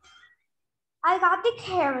 I got the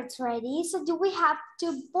carrots ready. So do we have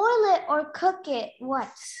to boil it or cook it?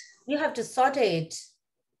 What? You have to saute it.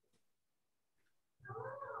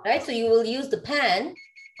 Right? So you will use the pan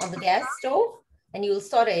on the gas stove and you will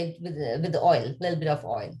saute it with the oil, a little bit of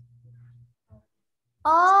oil.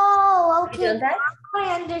 Oh, okay. You done that?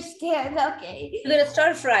 I understand. Okay. You're going to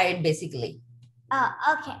stir fry it basically.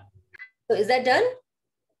 Okay. So is that done?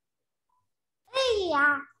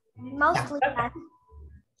 Yeah, mostly done.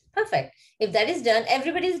 Perfect. If that is done,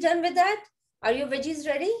 everybody's done with that. Are your veggies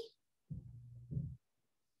ready?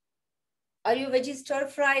 Are your veggies stir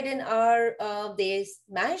fried and are they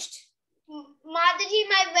mashed? Mataji,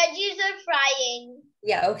 my veggies are frying.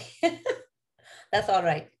 Yeah, okay. That's all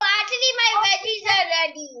right. Actually, my veggies are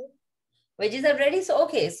ready. Veggies are ready? So,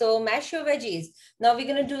 okay. So mash your veggies. Now we're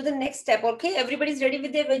going to do the next step. Okay. Everybody's ready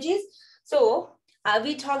with their veggies. So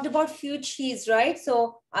we talked about few cheese, right?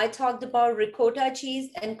 So I talked about ricotta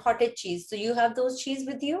cheese and cottage cheese. So you have those cheese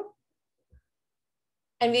with you?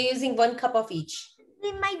 And we're using 1 cup of each.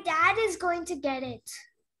 My dad is going to get it.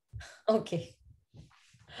 Okay.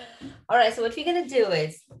 All right. So what we're going to do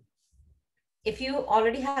is, if you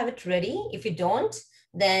already have it ready, if you don't,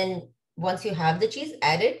 then once you have the cheese,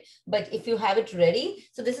 add it. But if you have it ready,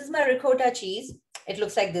 so this is my ricotta cheese. It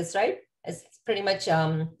looks like this, right? It's pretty much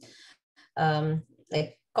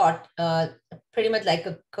pretty much like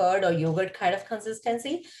a curd or yogurt kind of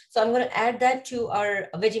consistency. So I'm going to add that to our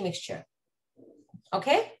veggie mixture.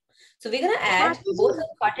 Okay. So we're going to add both the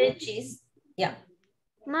cottage cheese. Yeah.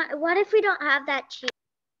 What if we don't have that cheese?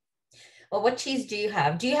 Well, what cheese do you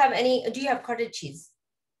have? Do you have cottage cheese?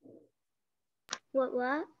 What?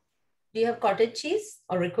 Do you have cottage cheese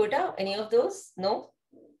or ricotta? Any of those? No?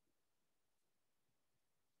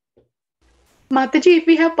 Mataji, if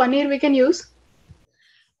we have paneer, we can use?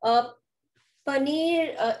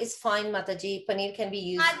 Paneer is fine, Mataji. Paneer can be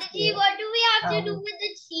used. Mataji, what do we have to do with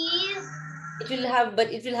the cheese? It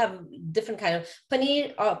will have different kind of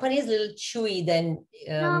paneer. Paneer is a little chewy than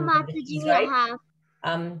no, Mataji, cheese, right?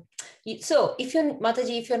 So if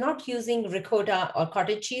you're not using ricotta or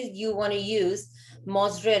cottage cheese, you want to use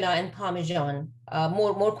mozzarella and parmesan,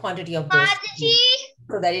 more quantity of those,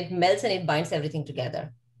 so that it melts and it binds everything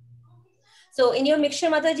together. So in your mixture,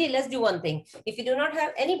 Mataji, let's do one thing. If you do not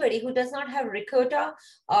have anybody who does not have ricotta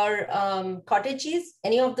or cottage cheese,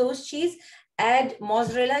 any of those cheese, add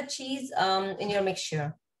mozzarella cheese in your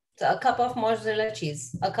mixture. So a cup of mozzarella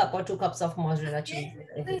cheese, a cup or 2 cups of mozzarella cheese.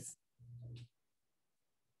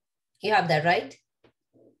 You have that, right?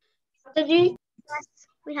 Yes,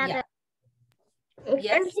 we have that.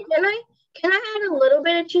 Yes. Can I add a little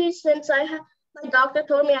bit of cheese since I My doctor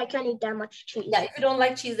told me I can't eat that much cheese. Yeah, if you don't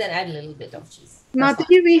like cheese, then add a little bit of cheese. That's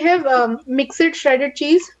Mataji, we have mixed shredded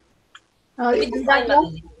cheese. Which Is is that fine, one?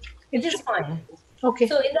 Mataji. Which is fine. Okay.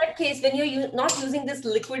 So in that case, when you're not using this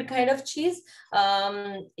liquid kind of cheese,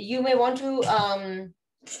 you may want to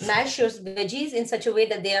mash your veggies in such a way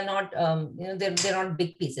that they are not, they're not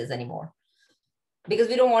big pieces anymore, because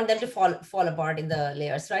we don't want them to fall apart in the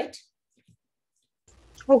layers, right?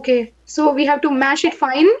 Okay, so we have to mash it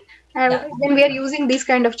fine, and then we are using this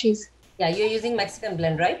kind of cheese. Yeah, you're using Mexican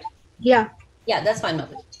blend, right? Yeah. Yeah, that's fine,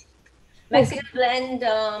 Mataji. Mexican blend,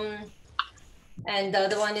 and the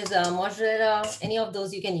other one is mozzarella. Any of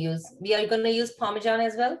those you can use. We are going to use Parmesan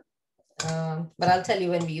as well. But I'll tell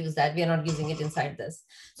you when we use that. We are not using it inside this.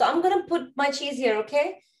 So I'm going to put my cheese here,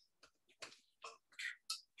 okay?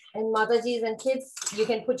 And Matajis and kids, you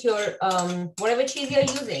can put your, whatever cheese you're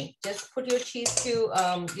using, just put your cheese to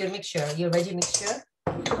your mixture, your veggie mixture.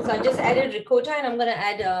 So I just added ricotta and I'm going to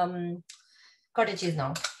add cottage cheese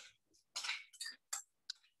now.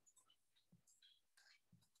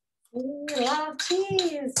 I love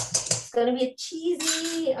cheese. It's going to be a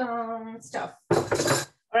cheesy stuff.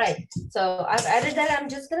 All right, so I've added that. I'm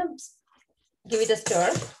just going to give it a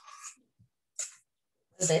stir.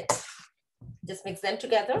 A bit. Just mix them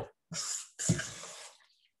together.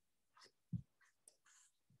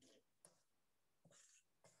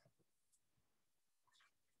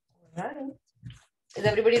 All right. Is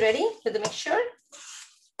everybody ready with the mixture?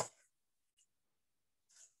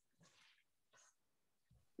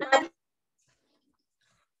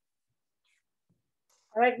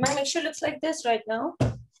 All right, my mixture looks like this right now.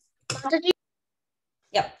 Mataji,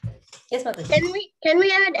 Yep. Yes, Mataji. Can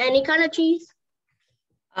we add any kind of cheese?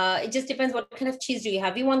 It just depends what kind of cheese do you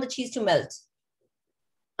have. We want the cheese to melt.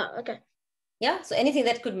 Oh, okay. Yeah, so anything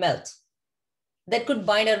that could melt, that could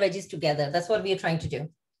bind our veggies together. That's what we are trying to do.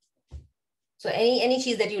 So any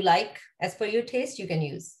cheese that you like, as per your taste, you can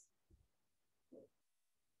use.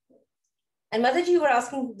 And Mataji, you were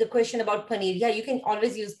asking the question about paneer. Yeah, you can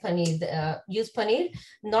always use paneer. Use paneer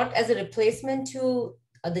not as a replacement to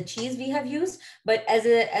the cheese we have used, but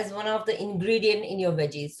as one of the ingredient in your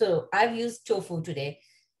veggies. So I've used tofu today.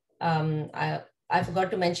 I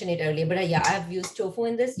forgot to mention it earlier, but yeah, I've used tofu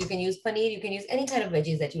in this. You can use paneer. You can use any kind of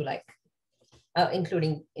veggies that you like,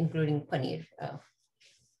 including paneer.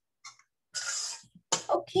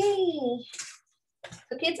 Okay.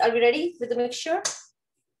 So kids, are we ready with the mixture?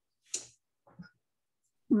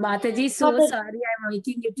 Mataji, so sorry, I'm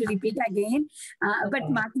making you to repeat again. But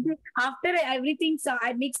Mataji, after everything, so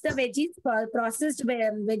I mixed the veggies, processed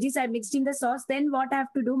veggies, I mixed in the sauce. Then what I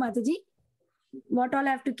have to do, Mataji? What all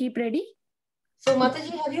I have to keep ready? So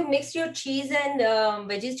Mataji, have you mixed your cheese and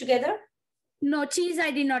veggies together? No, cheese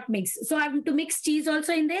I did not mix. So I have to mix cheese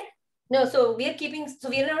also in there? No, so we are keeping, so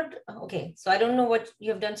we are not, okay. So I don't know what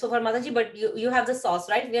you have done so far, Mataji, but you have the sauce,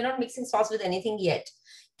 right? We are not mixing sauce with anything yet.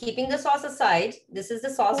 Keeping the sauce aside, this is the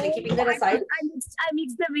sauce, we're keeping that aside. I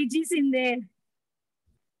mixed the veggies in there.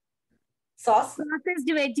 Sauce? Processed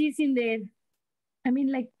veggies in there. I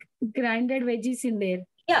mean like grinded veggies in there.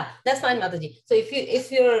 Yeah, that's fine, Mataji. So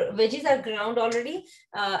if your veggies are ground already,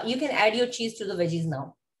 you can add your cheese to the veggies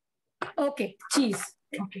now. Okay, cheese.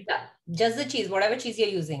 Okay. Yeah, just the cheese, whatever cheese you're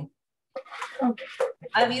using. Okay.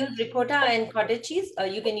 I've used ricotta and cottage cheese.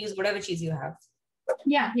 You can use whatever cheese you have.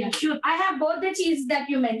 Yeah, sure. I have both the cheese that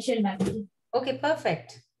you mentioned, Mataji. Okay,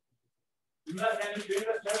 perfect.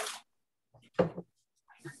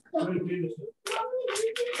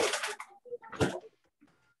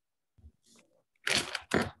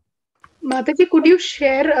 Mataji, could you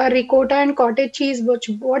share ricotta and cottage cheese?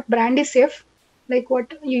 What brand is safe? Like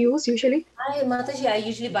what you use usually? Mataji, I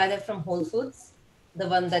usually buy that from Whole Foods, the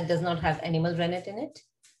one that does not have animal rennet in it.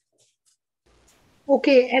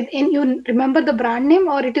 Okay, and you remember the brand name,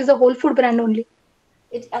 or it is a whole food brand only?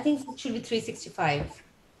 I think it should be 365.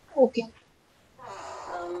 Okay.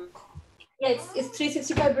 Yeah, it's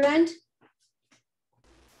 365 brand.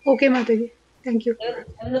 Okay, Mataji. Thank you.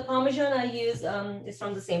 And the Parmesan I use is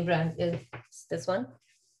from the same brand. It's this one.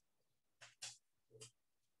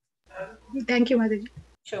 Thank you, Mataji.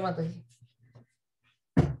 Sure, Mataji.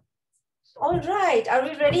 All right, are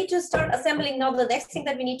we ready to start assembling? Now, the next thing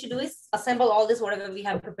that we need to do is assemble all this, whatever we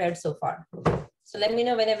have prepared so far. So let me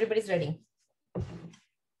know when everybody's ready.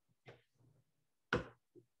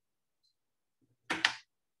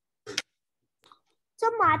 So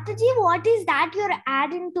Mataji, what is that you're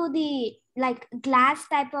adding to the glass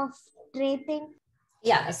type of tray thing?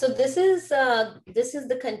 Yeah, so this is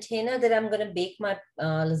the container that I'm going to bake my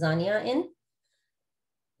lasagna in.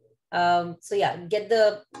 So yeah, get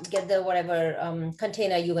the whatever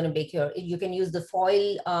container you're going to bake your. You can use the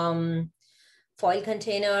foil foil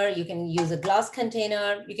container, you can use a glass container,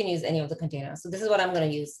 you can use any of the containers. So this is what I'm going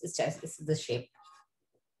to use. It's just this shape.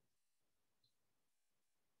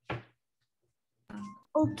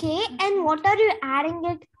 Okay, and what are you adding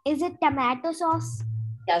it? Is it tomato sauce?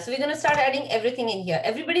 Yeah, so we're going to start adding everything in here.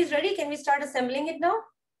 Everybody's ready? Can we start assembling it now?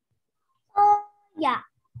 Yeah.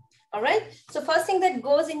 All right. So first thing that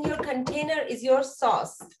goes in your container is your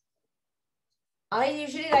sauce. I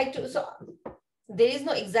usually like to, so there is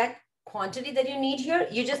no exact quantity that you need here.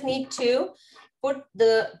 You just need to put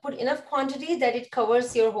enough quantity that it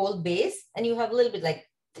covers your whole base, and you have a little bit like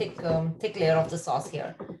thick layer of the sauce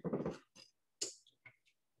here.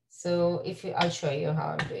 So I'll show you how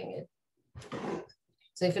I'm doing it.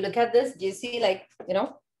 So if you look at this, do you see, like, you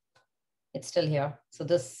know, it's still here. So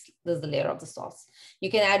this is the layer of the sauce. You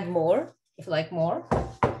can add more if you like more.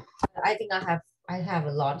 I think I have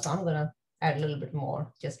a lot, so I'm gonna add a little bit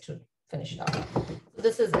more just to finish it up. So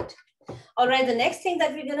this is it. All right, the next thing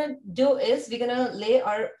that we're gonna do is we're gonna lay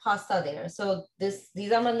our pasta there. So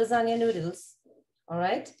these are my lasagna noodles. All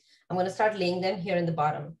right, I'm gonna start laying them here in the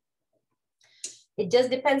bottom. It just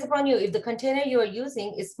depends upon you. If the container you are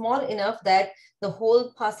using is small enough that the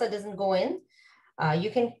whole pasta doesn't go in, you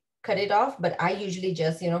can cut it off, but I usually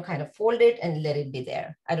just, you know, kind of fold it and let it be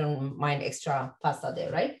there. I don't mind extra pasta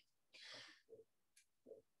there, right?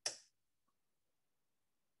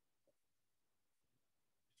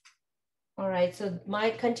 All right, so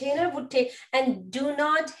my container would take, and do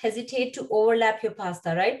not hesitate to overlap your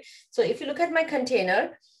pasta, right? So if you look at my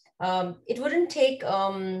container, it wouldn't take,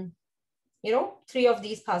 you know, 3 of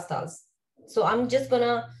these pastas. So I'm just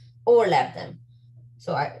gonna overlap them.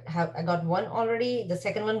 So I got one already. The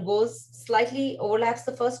second one goes slightly overlaps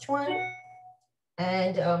the first one,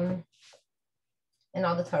 and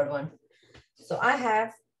now the third one. So I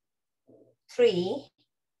have 3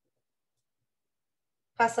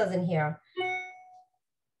 pastas in here.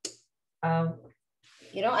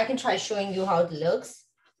 You know, I can try showing you how it looks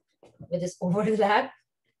with this overlap.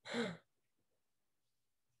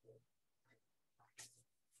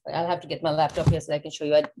 I'll have to get my laptop here so I can show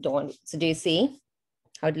you. I don't want. So do you see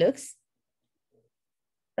how it looks?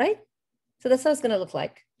 Right? So that's how it's going to look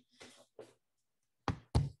like.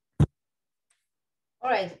 All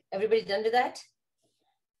right, everybody done with that?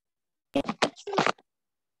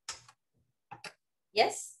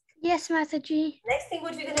 Yes? Yes, Mataji. Next thing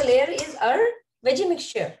what we're going to layer is our veggie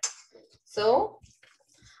mixture. So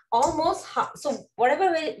almost half, so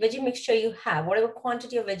whatever veggie mixture you have, whatever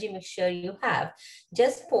quantity of veggie mixture you have,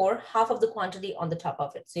 just pour half of the quantity on the top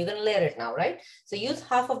of it. So you're going to layer it now, right? So use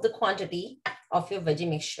half of the quantity of your veggie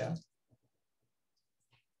mixture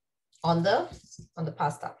on the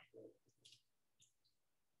pasta.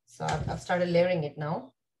 So I've started layering it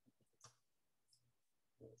now.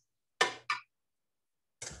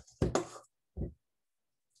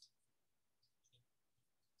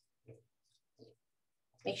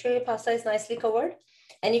 Make sure your pasta is nicely covered.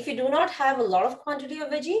 And if you do not have a lot of quantity of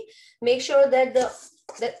veggie, make sure that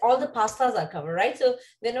all the pastas are covered, right? So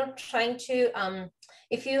we're not trying to,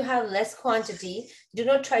 if you have less quantity, do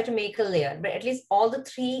not try to make a layer, but at least all the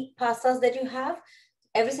 3 pastas that you have,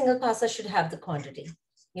 every single pasta should have the quantity,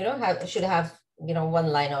 you know, should have, you know, 1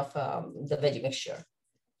 line of the veggie mixture,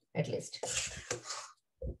 at least.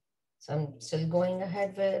 So I'm still going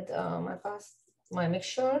ahead with my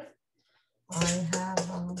mixture. I have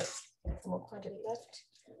more quantity left.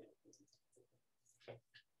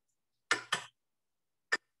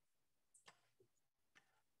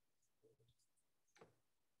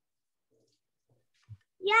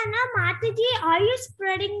 Yeah, now Mataji, are you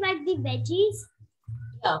spreading like the veggies?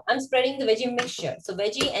 Yeah, I'm spreading the veggie mixture. So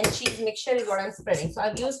veggie and cheese mixture is what I'm spreading. So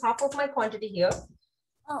I've used half of my quantity here.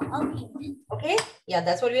 Oh, okay. Okay, yeah,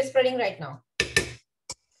 that's what we're spreading right now.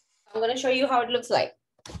 I'm going to show you how it looks like.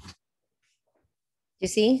 You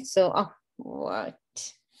see? So, oh, what?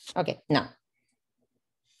 Okay, now.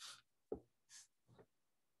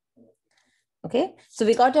 Okay, so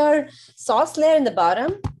we got our sauce layer in the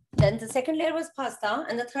bottom. Then the second layer was pasta,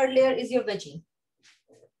 and the third layer is your veggie.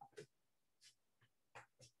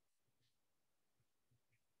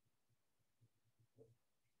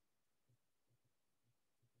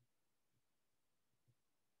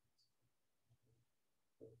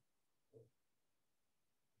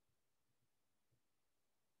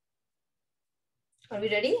 Are we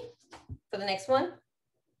ready for the next one?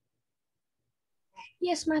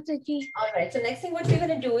 Yes, Mataji. All right, so next thing what we're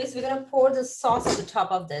going to do is we're going to pour the sauce on the top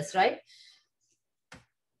of this, right?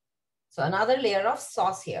 So another layer of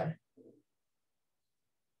sauce here.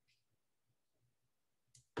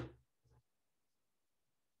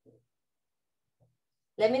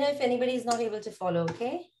 Let me know if anybody is not able to follow,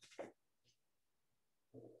 okay?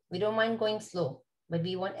 We don't mind going slow, but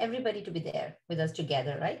we want everybody to be there with us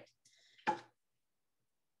together, right?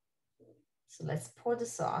 So let's pour the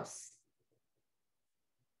sauce.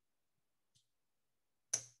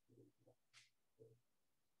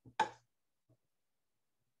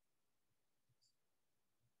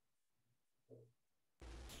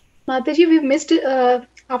 Mataji, we missed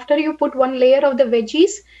after you put one layer of the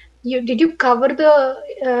veggies. Did you cover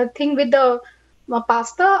the thing with the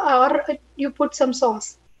pasta, or you put some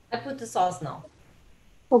sauce? I put the sauce now.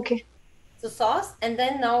 Okay. So sauce, and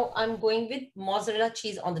then now I'm going with mozzarella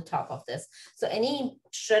cheese on the top of this. So any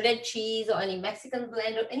shredded cheese or any Mexican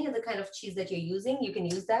blend or any other kind of cheese that you're using, you can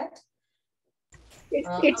use that.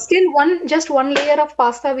 It's still just one layer of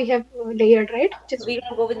pasta we have layered, right? So we're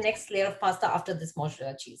gonna go with next layer of pasta after this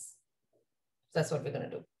mozzarella cheese. So that's what we're gonna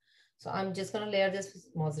do. So I'm just gonna layer this with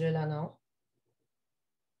mozzarella now.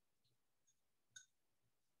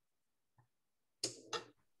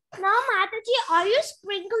 Now, Mataji, are you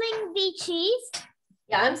sprinkling the cheese?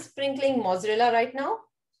 Yeah, I'm sprinkling mozzarella right now.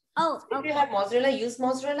 Oh, okay. If you have mozzarella, use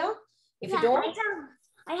mozzarella. If you don't,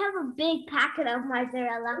 I have a big packet of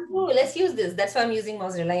mozzarella. Ooh, let's use this. That's why I'm using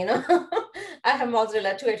mozzarella, you know. I have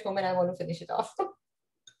mozzarella too at home and I want to finish it off.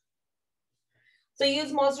 So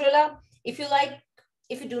use mozzarella. If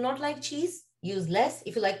you do not like cheese, use less.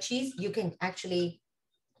 If you like cheese, you can actually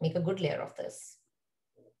make a good layer of this.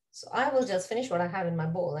 So I will just finish what I have in my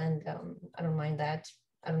bowl, and I don't mind that.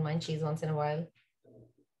 I don't mind cheese once in a while.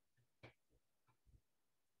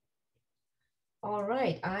 All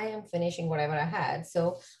right, I am finishing whatever I had.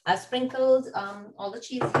 So I sprinkled all the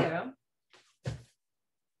cheese here.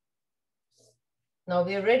 Now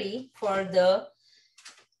we're ready for the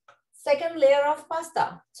second layer of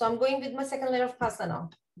pasta. So I'm going with my second layer of pasta now.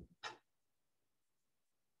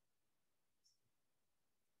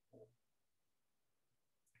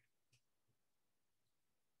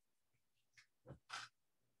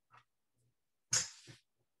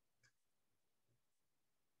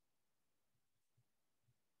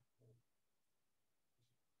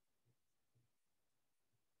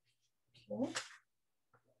 Okay.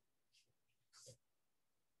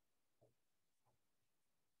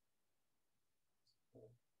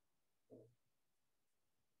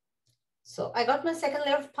 So I got my second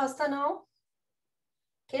layer of pasta now,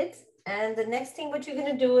 kids. And the next thing what you're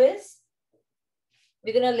gonna do is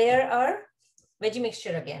we're gonna layer our veggie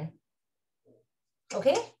mixture again.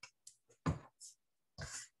 Okay.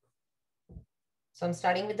 So I'm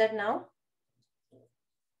starting with that now.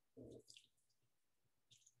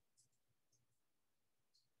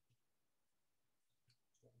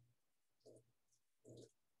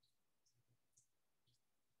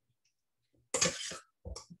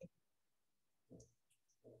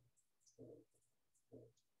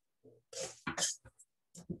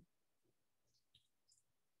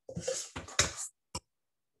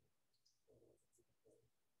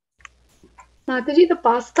 Mataji, the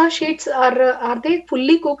pasta sheets are they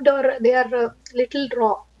fully cooked or they are little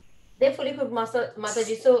raw? They're fully cooked,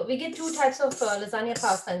 Mataji. So we get two types of lasagna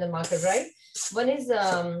pasta in the market, right? One is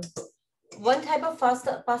one type of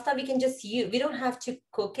pasta we can just use. We don't have to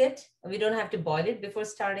cook it. We don't have to boil it before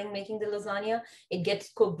starting making the lasagna. It gets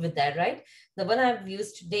cooked with that, right? The one I've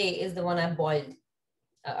used today is the one I boiled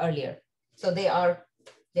earlier. So they are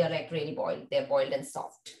like really boiled. They're boiled and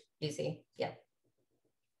soft. You see? Yeah.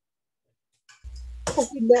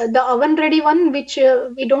 Okay, the oven ready one, which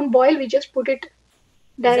we don't boil, we just put it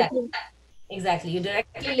directly. Exactly. You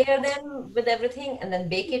directly layer them with everything and then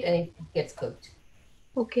bake it and it gets cooked.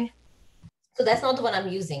 Okay. So that's not the one I'm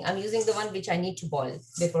using. I'm using the one which I need to boil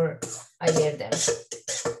before I layer them. So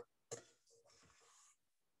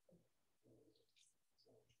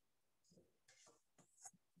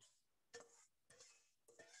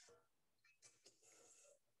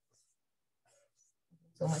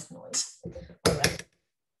much noise. All right.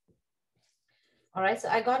 All right, so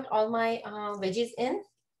I got all my veggies in.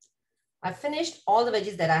 I finished all the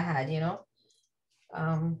veggies that I had, you know.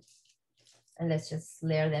 And let's just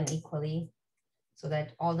layer them equally so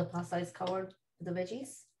that all the pasta is covered with the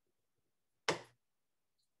veggies.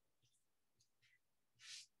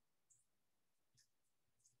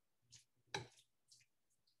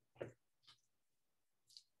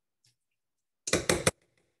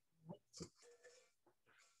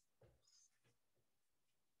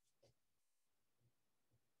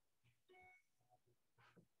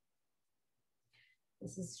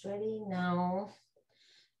 This is ready now.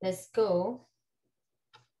 Let's go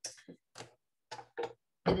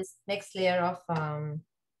with this next layer of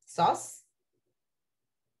sauce.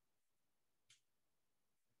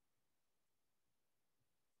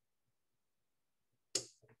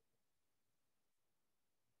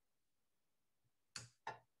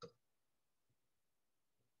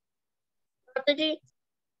 Mataji,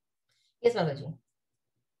 Yes, Mataji.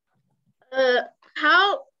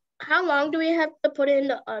 How long do we have to put it in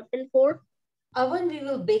the oven for? Oven, we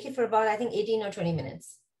will bake it for about, I think, 18 or 20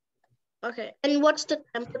 minutes. Okay. And what's the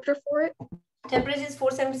temperature for it? Temperature is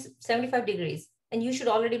 475 degrees. And you should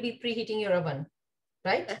already be preheating your oven,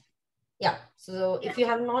 right? Okay. Yeah. So if you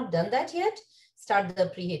have not done that yet, start the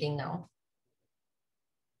preheating now.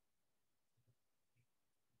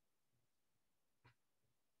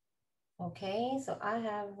 Okay, so I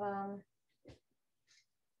have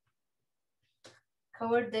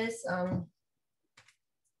covered this.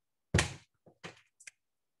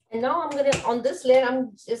 And now I'm gonna, on this layer,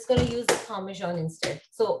 I'm just gonna use the Parmesan instead.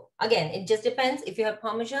 So again, it just depends. If you have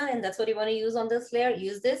Parmesan and that's what you wanna use on this layer,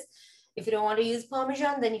 use this. If you don't want to use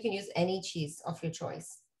Parmesan, then you can use any cheese of your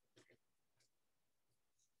choice.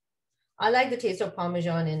 I like the taste of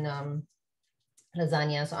Parmesan in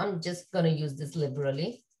lasagna, so I'm just gonna use this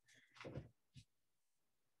liberally.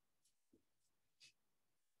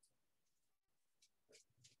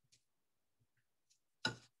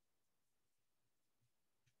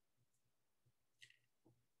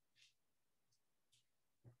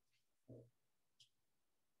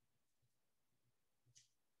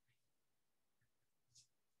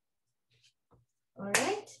 All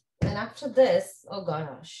right, and after this, oh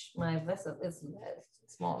gosh, my vessel is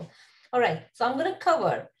small. All right, so I'm gonna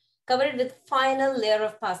cover it with final layer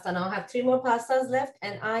of pasta. Now I have 3 more pastas left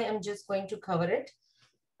and I am just going to cover it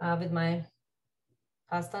with my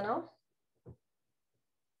pasta now,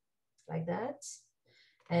 like that.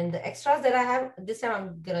 And the extras that I have, this time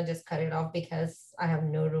I'm gonna just cut it off because I have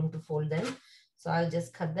no room to fold them. So I'll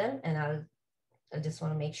just cut them and I just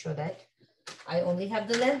wanna make sure that I only have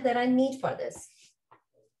the length that I need for this.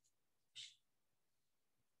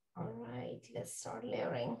 All right, let's start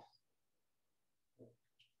layering.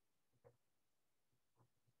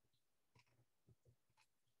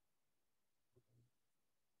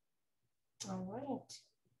 All right.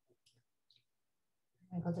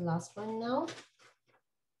 I got the last one now.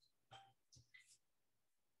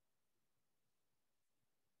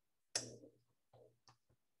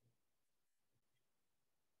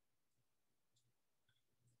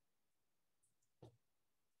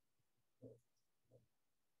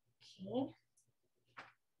 Okay.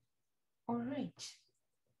 All right.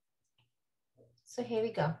 So here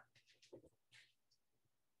we go.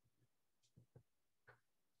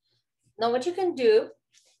 Now what you can do,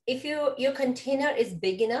 if your container is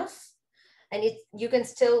big enough and you can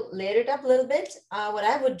still layer it up a little bit, what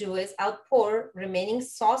I would do is I'll pour remaining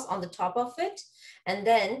sauce on the top of it, and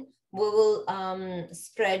then we will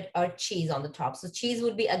spread our cheese on the top. So cheese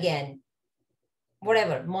would be, again,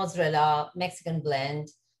 whatever, mozzarella, Mexican blend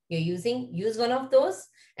you're using, use one of those,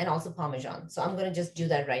 and also Parmesan. So I'm gonna just do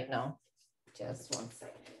that right now. Just one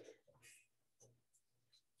second.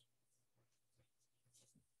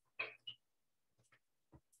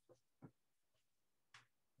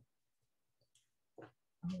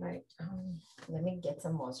 All right, let me get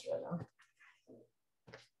some mozzarella.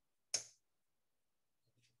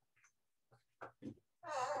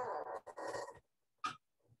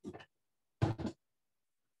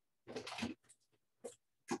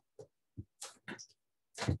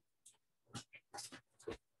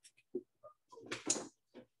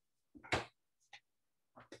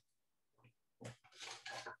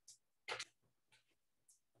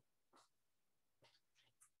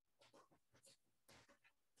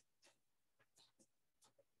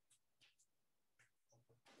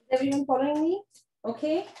 Is everyone following me?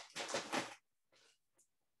 Okay.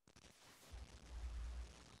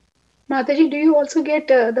 Mataji, do you also get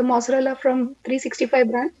the mozzarella from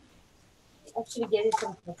 365 brand? Actually get it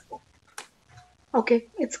from Costco. Okay,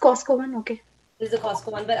 it's Costco one. Okay. This is a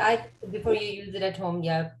Costco one, but before you use it at home,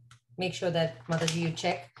 yeah, make sure that, Mataji, you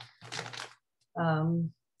check. I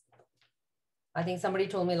think somebody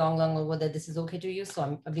told me long ago that this is okay to use,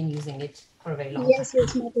 so I've been using it for a very long time. Yes,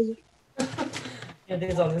 Mataji. Yeah,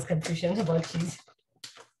 there's always confusion about cheese.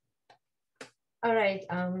 All right,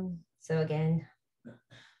 so again,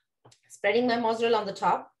 spreading my mozzarella on the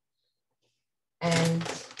top, and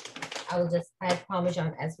I will just add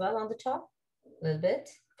Parmesan as well on the top, a little bit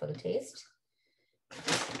for the taste.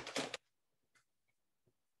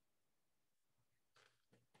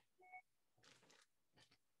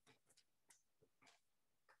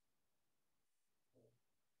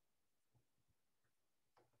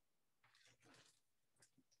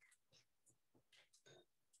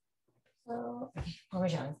 So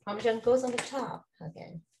Parmesan goes on the top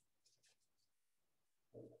again.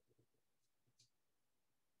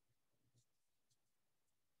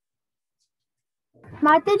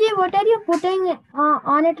 Mataji, what are you putting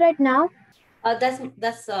on it right now?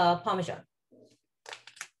 That's Parmesan.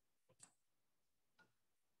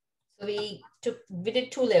 So we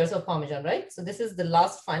did 2 layers of Parmesan, right? So this is the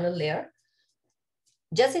last final layer.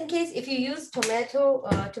 Just in case, if you use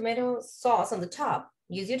tomato sauce on the top,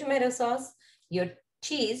 use your tomato sauce, your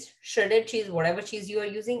cheese, shredded cheese, whatever cheese you are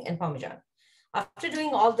using, and Parmesan. After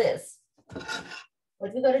doing all this,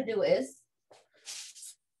 what we got to do is,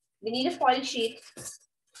 we need a foil sheet,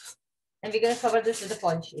 and we're going to cover this with a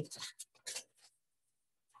foil sheet.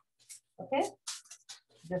 Okay?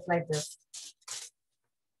 Just like this.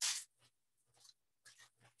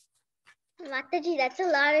 Mataji, that's a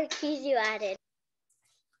lot of cheese you added.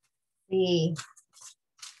 See,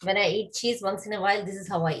 when I eat cheese once in a while, this is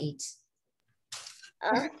how I eat.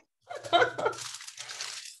 I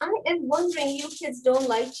am wondering, you kids don't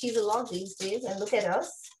like cheese a lot these days, and look at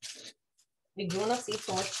us. We grown-ups eat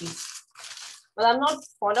so much cheese. Well, I'm not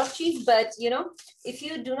fond of cheese, but you know, if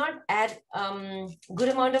you do not add good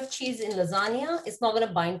amount of cheese in lasagna, it's not going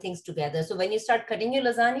to bind things together. So when you start cutting your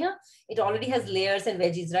lasagna, it already has layers and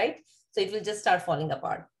veggies, right? So it will just start falling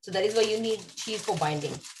apart. So that is why you need cheese for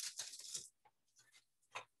binding.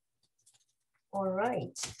 All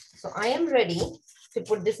right. So I am ready to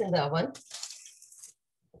put this in the oven.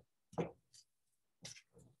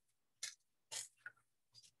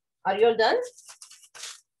 Are you all done?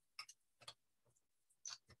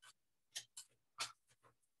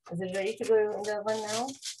 Is it ready to go in the oven now?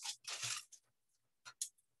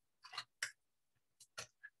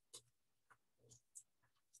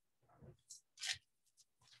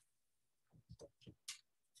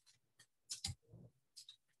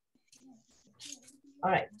 All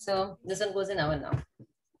right, so this one goes in oven now.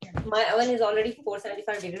 My oven is already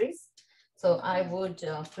 475 degrees. So I would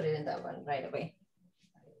put it in the oven right away.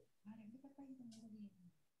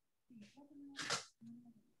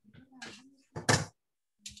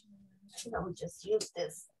 I will just use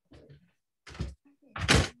this.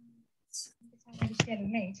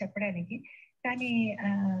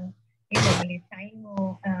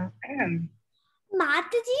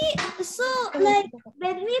 Mataji, so like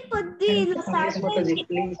when we put the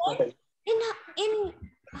lasagna in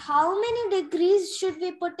how many degrees should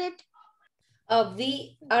we put it?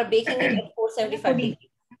 We are baking it at 475 degrees.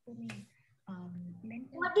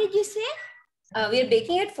 What did you say? We are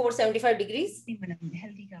baking at 475 degrees.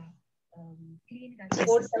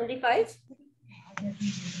 475.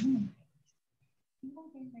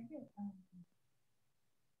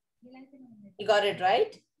 You got it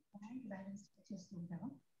right?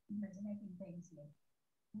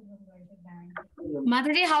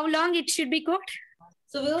 Mataji, how long it should be cooked?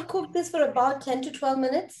 So we'll cook this for about 10 to 12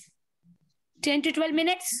 minutes. 10 to 12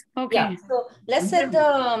 minutes? Okay. Yeah. So let's set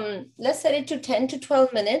the let's set it to 10 to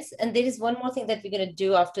 12 minutes. And there is one more thing that we're going to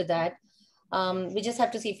do after that. We just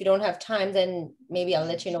have to see, if you don't have time, then maybe I'll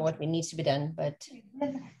let you know what needs to be done. But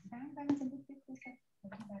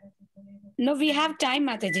no, we have time,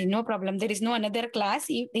 Mataji. No problem. There is no another class.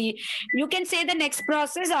 You can say the next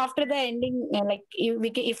process after the ending. Like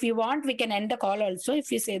if you want, we can end the call also.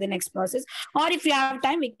 If you say the next process, or if you have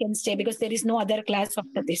time, we can stay because there is no other class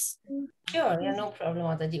after this. Sure, yeah, no problem,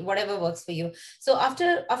 Mataji. Whatever works for you. So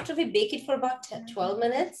after we bake it for about 12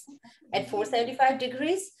 minutes at 475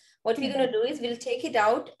 degrees, what we're going to do is we'll take it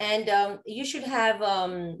out, and you should have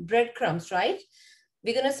breadcrumbs, right?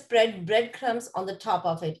 We're going to spread breadcrumbs on the top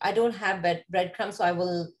of it. I don't have breadcrumbs, so I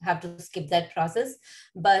will have to skip that process.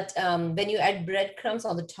 But when you add breadcrumbs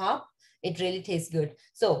on the top, it really tastes good.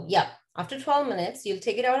 So yeah, after 12 minutes, you'll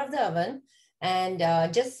take it out of the oven and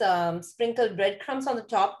just sprinkle breadcrumbs on the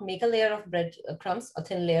top, make a layer of breadcrumbs, a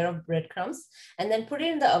thin layer of breadcrumbs, and then put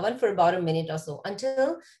it in the oven for about a minute or so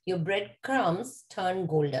until your breadcrumbs turn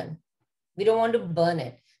golden. We don't want to burn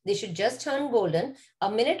it. They should just turn golden, a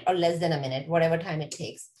minute or less than a minute, whatever time it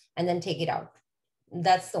takes, and then take it out.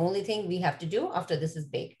 That's the only thing we have to do after this is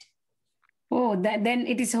baked. Oh, then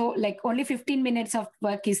it is like only 15 minutes of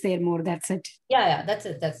work is there more. That's it. Yeah, that's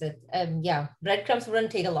it. That's it. Yeah, breadcrumbs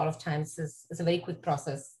wouldn't take a lot of time. It's a very quick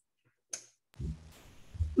process.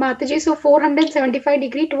 Mataji, so 475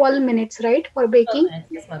 degree, 12 minutes, right, for baking?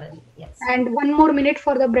 Yes, Mataji. Yes. And 1 more minute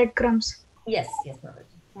for the breadcrumbs. Yes, Mataji.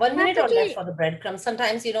 1 minute or less for the breadcrumbs.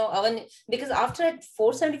 Sometimes, you know, oven, because after at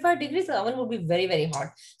 475 degrees, the oven will be very, very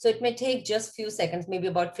hot. So it may take just few seconds, maybe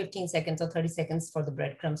about 15 seconds or 30 seconds for the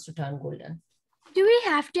breadcrumbs to turn golden. Do we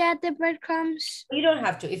have to add the breadcrumbs? You don't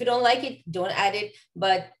have to. If you don't like it, don't add it.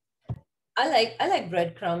 But I like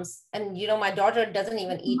breadcrumbs. And, you know, my daughter doesn't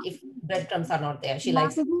even eat if breadcrumbs are not there. She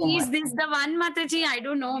likes it so much. Is this the one, Mataji? I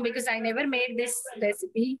don't know because I never made this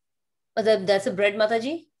recipe. That's a bread,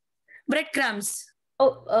 Mataji? Breadcrumbs.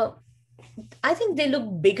 Oh, I think they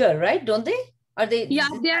look bigger, right? Don't they? Are they? Yeah,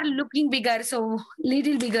 they are looking bigger. So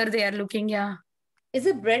little bigger they are looking. Yeah. Is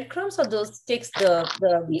it breadcrumbs or those sticks? The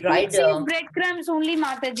dried. It says breadcrumbs only,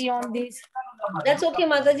 Mataji, on this. That's okay,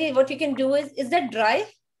 Mataji. What you can do is that dry?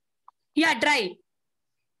 Yeah, dry.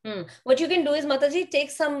 What you can do is, Mataji, take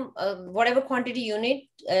some whatever quantity you need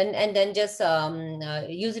and then just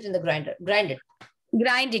use it in the grinder. Grind it.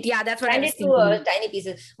 Grind it. Yeah, that's what Grind I was it to thinking. tiny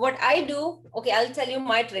pieces. What I do, okay, I'll tell you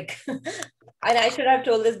my trick. And I should have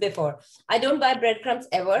told this before. I don't buy breadcrumbs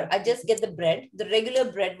ever. I just get the bread, the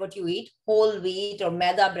regular bread, what you eat, whole wheat or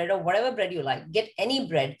maida bread or whatever bread you like. Get any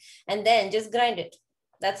bread and then just grind it.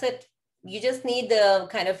 That's it. You just need the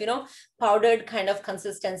kind of, powdered kind of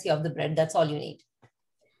consistency of the bread. That's all you need.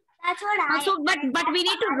 That's what I. So, but we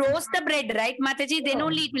need to roast the bread, right, Mataji? Then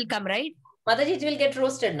only it will come, right? Mataji, it will get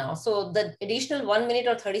roasted now. So the additional 1 minute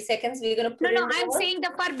or 30 seconds, we're going to put No, I'm saying the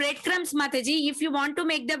for breadcrumbs, Mataji. If you want to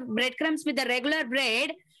make the breadcrumbs with the regular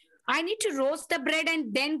bread, I need to roast the bread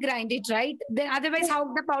and then grind it, right? Then otherwise, how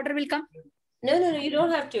the powder will come? No, you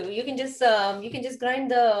don't have to. You can just grind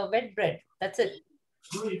the wet bread. That's it.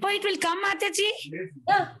 Oh, it will come, Mataji?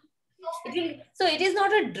 Yeah. So it is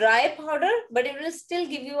not a dry powder, but it will still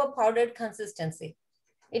give you a powdered consistency.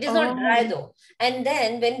 It is not dry though. And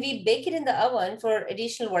then when we bake it in the oven for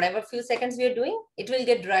additional whatever few seconds we are doing, it will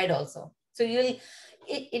get dried also. So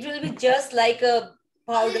it will be just like a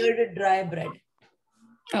powdered dry bread.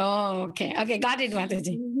 Oh, okay. Okay, got it,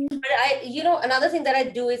 Mataji. But another thing that I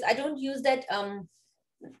do is I don't use that.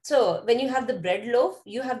 So when you have the bread loaf,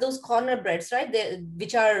 you have those corner breads, right?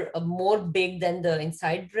 Which are more big than the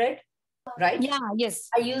inside bread, right? Yeah, yes.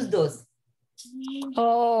 I use those.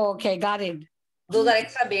 Oh, okay, got it. Those are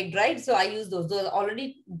extra baked, right? So I use those. Those are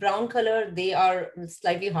already brown color. They are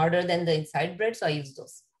slightly harder than the inside bread. So I use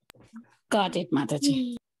those. Got it,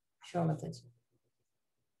 Mataji. Sure, Mataji.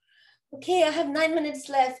 Okay, I have 9 minutes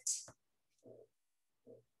left.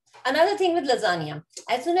 Another thing with lasagna,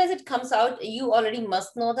 as soon as it comes out, you already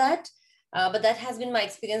must know that. But that has been my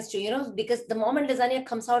experience too, because the moment lasagna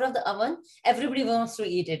comes out of the oven, everybody wants to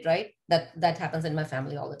eat it, right? That happens in my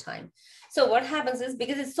family all the time. So what happens is,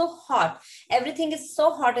 because it's so hot, everything is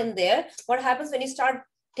so hot in there. What happens when you start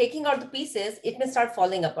taking out the pieces, it may start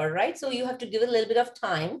falling apart, right? So you have to give it a little bit of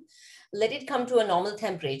time, let it come to a normal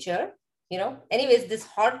temperature. Anyways, this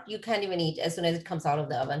hot, you can't even eat as soon as it comes out of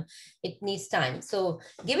the oven. It needs time. So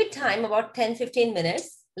give it time, about 10-15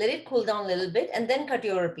 minutes. Let it cool down a little bit and then cut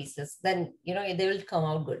your pieces. Then, they will come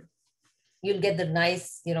out good. You'll get the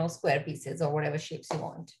nice, square pieces or whatever shapes you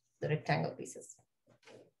want, the rectangle pieces.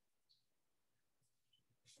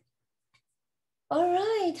 All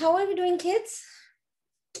right. How are we doing, kids?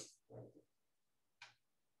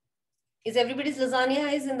 Is everybody's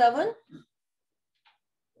lasagna in the oven?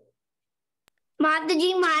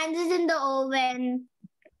 Mataji, mine is in the oven.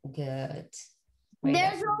 Good.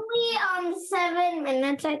 There's only 7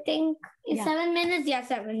 minutes, I think. Yeah. 7 minutes? Yeah,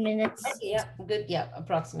 7 minutes. Okay, yeah, good. Yeah,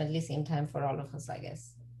 approximately same time for all of us, I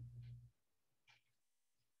guess.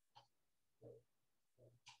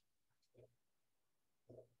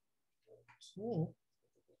 Okay.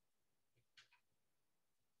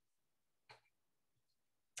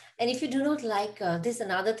 And if you do not like, this is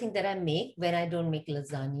another thing that I make when I don't make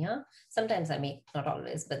lasagna. Sometimes I make, not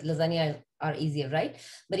always, but lasagna are easier, right?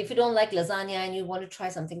 But if you don't like lasagna and you want to try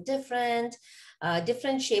something different,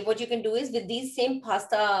 different shape, what you can do is with these same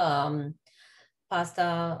same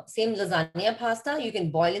lasagna pasta, you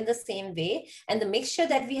can boil in the same way. And the mixture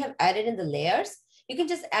that we have added in the layers, you can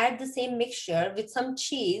just add the same mixture with some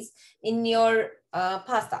cheese in your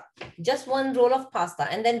pasta. Just one roll of pasta,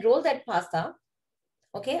 and then roll that pasta.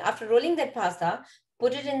 Okay, after rolling that pasta,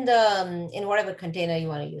 put it in the in whatever container you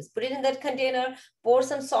want to use. Put it in that container, pour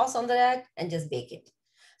some sauce on that, and just bake it.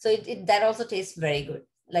 So that also tastes very good.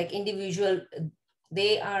 Like individual,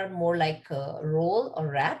 they are more like a roll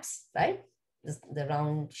or wraps, right? The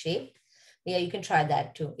round shape. Yeah, you can try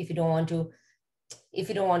that too. If you don't want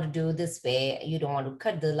to do this way, you don't want to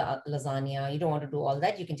cut the lasagna, you don't want to do all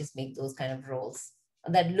that, you can just make those kind of rolls.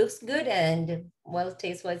 That looks good, and well,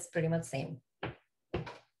 taste-wise, pretty much same.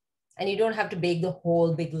 And you don't have to bake the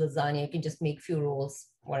whole big lasagna. You can just make few rolls,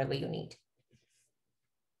 whatever you need.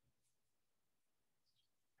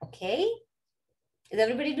 Okay. Is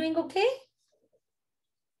everybody doing okay?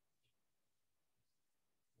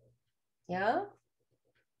 Yeah.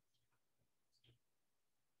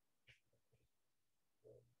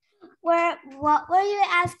 What were you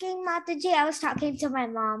asking, Mataji? I was talking to my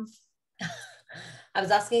mom. I was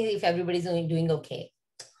asking if everybody's doing okay.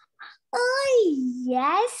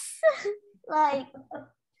 Yes. I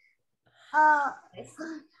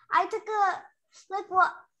took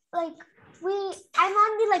I'm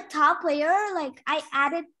on the like top layer. Like I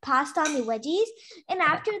added pasta on the veggies, and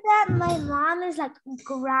after that, my mom is like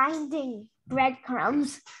grinding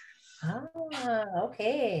breadcrumbs. Ah,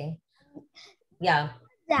 okay. Yeah.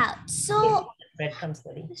 Yeah. So breadcrumbs,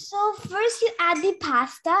 buddy. So first you add the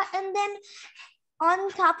pasta, and then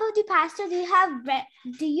on top of the pasta,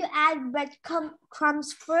 do you add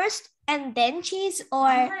breadcrumbs first and then cheese,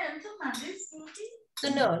 or? So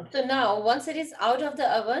no. So now once it is out of the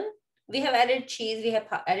oven, we have added cheese, we have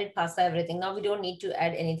added pasta, everything. Now we don't need to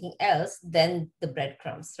add anything else than the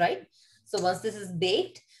breadcrumbs, right? So once this is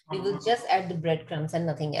baked, we will just add the breadcrumbs and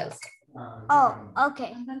nothing else. Oh,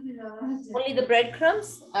 okay. Only the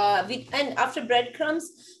breadcrumbs. And after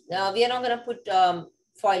breadcrumbs, we are not going to put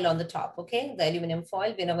foil on the top, okay? The aluminum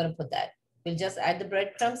foil, we're not going to put that. We'll just add the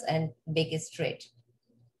breadcrumbs and bake it straight.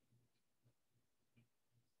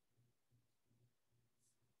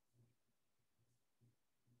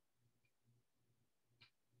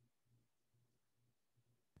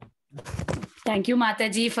 Thank you,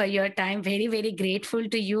 Mataji, for your time. Very, very grateful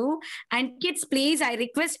to you. And kids, please, I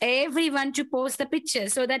request everyone to post the picture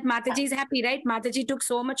so that Mataji is happy, right? Mataji took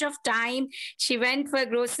so much of time. She went for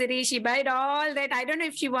grocery. She bought all that. I don't know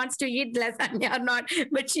if she wants to eat lasagna or not,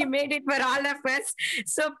 but she made it for all of us.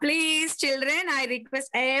 So please, children, I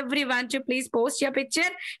request everyone to please post your picture.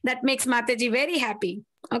 That makes Mataji very happy.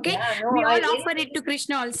 Okay? Yeah, no, we all offer it to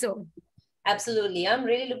Krishna also. Absolutely. I'm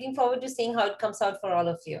really looking forward to seeing how it comes out for all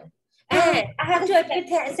of you. And I have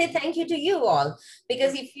to say thank you to you all,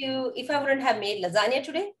 because if I wouldn't have made lasagna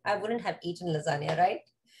today, I wouldn't have eaten lasagna, right?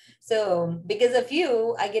 So because of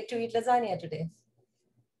you, I get to eat lasagna today.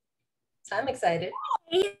 So I'm excited.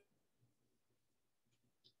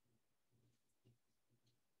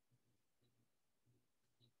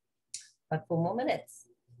 But 4 more minutes.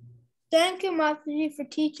 Thank you, Mataji, for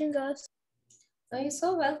teaching us. Oh, you're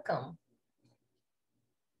so welcome.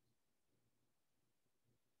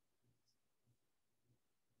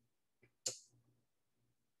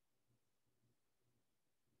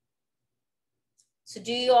 So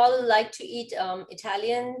do you all like to eat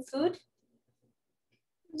Italian food?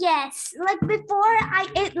 Yes, like before I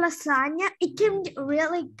ate lasagna, it came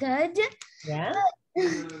really good. Yeah?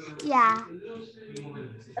 Yeah.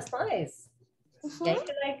 That's nice. Yeah, if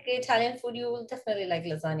you like Italian food, you will definitely like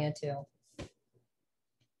lasagna too.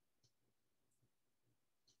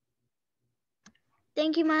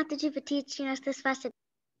 Thank you, Mataji, for teaching us this recipe.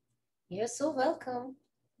 You're so welcome.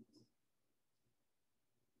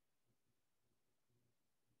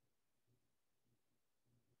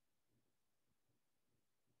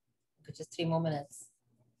 Just 3 more minutes.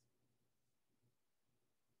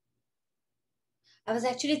 I was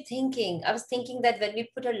thinking that when we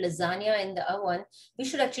put a lasagna in the oven, we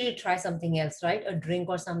should actually try something else, right? A drink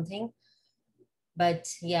or something. But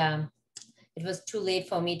yeah, it was too late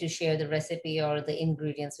for me to share the recipe or the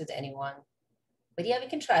ingredients with anyone. But yeah, we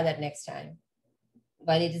can try that next time.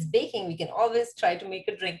 While it is baking, we can always try to make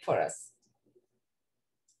a drink for us.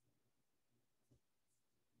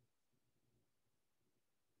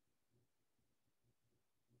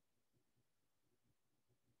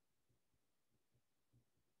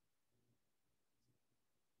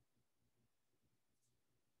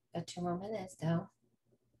 Got 2 more minutes now.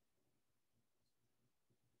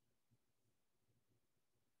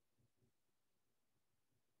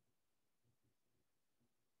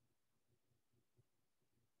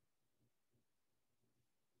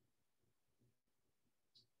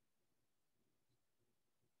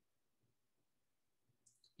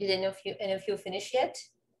 Did any of you finish yet?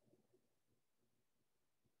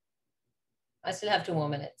 I still have 2 more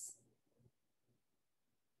minutes.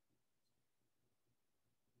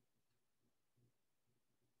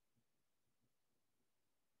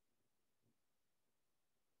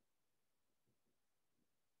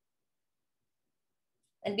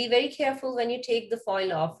 And be very careful when you take the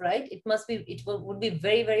foil off, right? It would be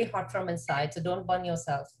very, very hot from inside. So don't burn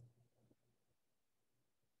yourself.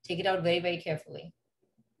 Take it out very, very carefully.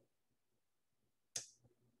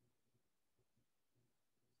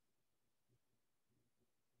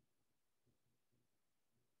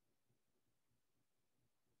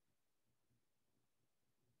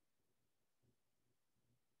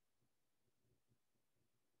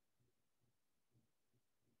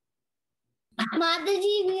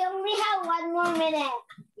 Mataji, we only have 1 more minute.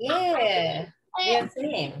 Yeah, we are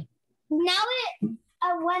same. Now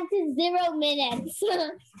I went to 0 minutes.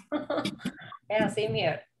 Yeah, same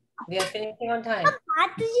here. We are finishing on time.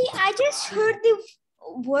 Mataji, I just heard the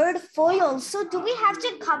word foil. So do we have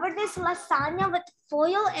to cover this lasagna with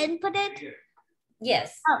foil and put it?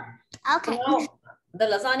 Yes. Oh, okay. the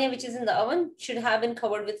lasagna which is in the oven should have been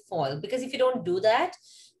covered with foil, because if you don't do that,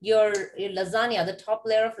 your lasagna, the top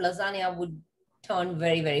layer of lasagna would turn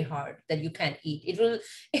very, very hard that you can't eat. It will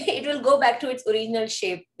it will go back to its original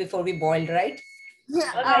shape before we boiled, right?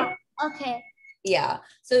 Yeah. Okay. Okay. Yeah.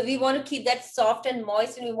 So we want to keep that soft and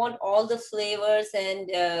moist, and we want all the flavors and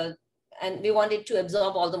we want it to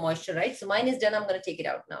absorb all the moisture, right? So mine is done. I'm going to take it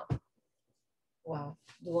out now. Wow.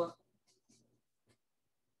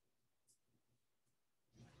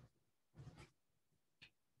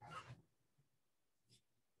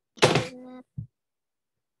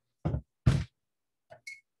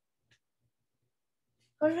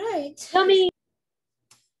 All right. Yummy.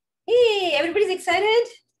 Hey, everybody's excited?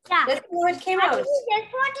 Yeah. Let's see how it came out. I just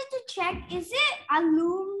wanted to check, is it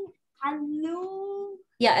aluminum?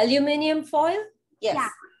 Yeah, aluminum foil. Yes, Yeah.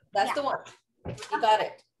 that's the one. You got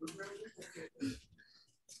it.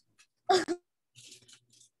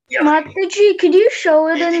 Mataji, could you show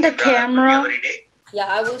it in the camera? Yeah,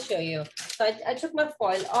 I will show you. So I took my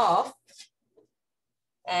foil off,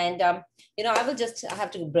 and you know, I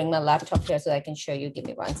have to bring my laptop here so I can show you. Give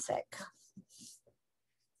me 1 sec.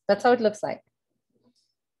 That's how it looks like.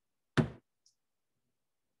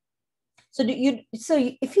 So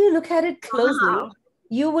if you look at it closely,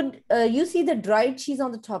 you would you see the dried cheese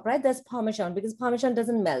on the top, right? That's Parmesan, because Parmesan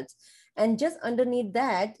doesn't melt. And just underneath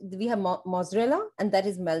that, we have mozzarella, and that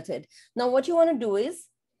is melted. Now, what you want to do is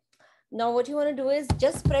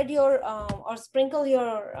just spread your or sprinkle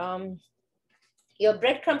your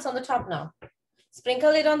breadcrumbs on the top now.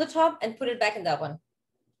 Sprinkle it on the top and put it back in the oven.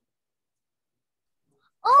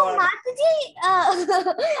 Oh, Mataji,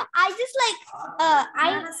 I just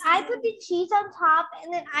I put the cheese on top,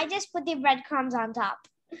 and then I just put the breadcrumbs on top.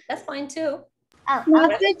 That's fine too. Oh,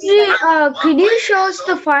 Mataji, could you show us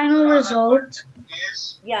the final result?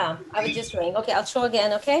 Yeah, I was just showing. Okay, I'll show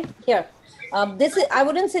again. Okay, here. I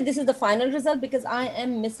wouldn't say this is the final result because I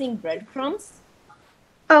am missing breadcrumbs.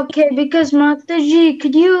 Okay, because Mataji,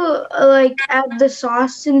 could you like add the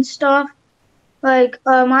sauce and stuff? Like,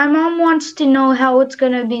 my mom wants to know how it's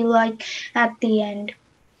gonna be like at the end.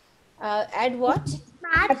 Add what?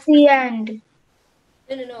 At the end.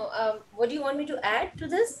 No. What do you want me to add to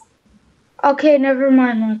this? Okay, never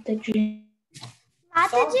mind, Mataji.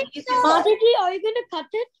 Mataji, are you gonna cut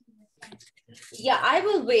it? Yeah, I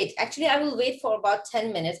will wait. Actually, I will wait for about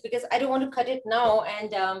 10 minutes because I don't want to cut it now.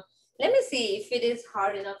 And let me see if it is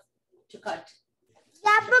hard enough to cut.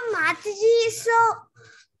 Yeah, but Mataji, so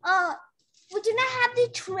we do not have the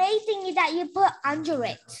tray thingy that you put under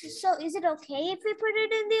it. So is it okay if we put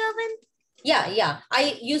it in the oven? Yeah.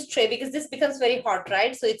 I use tray because this becomes very hot,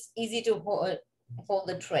 right? So it's easy to hold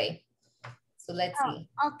the tray. So let's see.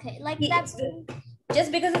 Okay, like that's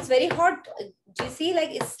just because it's very hot. Do you see,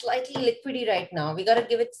 like it's slightly liquidy right now? We got to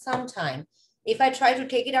give it some time. If I try to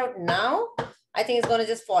take it out now, I think it's going to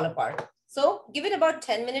just fall apart. So give it about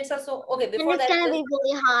 10 minutes or so. Okay, before and it's going to be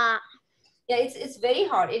really hot. Yeah, it's very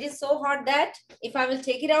hot. It is so hot that if I will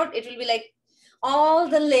take it out, it will be like all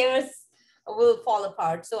the layers will fall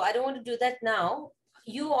apart. So I don't want to do that now.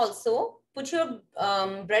 You also put your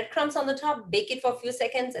breadcrumbs on the top, bake it for a few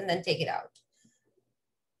seconds, and then take it out.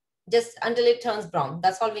 Just until it turns brown.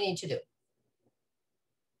 That's all we need to do.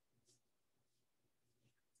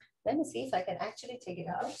 Let me see if I can actually take it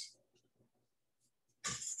out.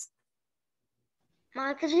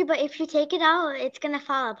 Mataji, but if you take it out, it's going to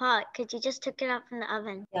fall apart because you just took it out from the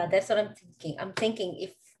oven. Yeah, that's what I'm thinking. I'm thinking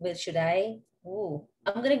should I? Ooh,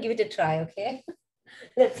 I'm going to give it a try, okay?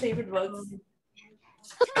 Let's see if it works.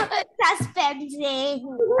 Suspensing.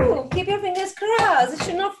 Ooh, keep your fingers crossed. It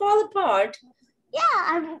should not fall apart.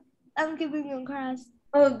 Yeah, I'm keeping you crossed.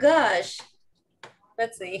 Oh gosh.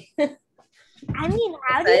 Let's see. I mean,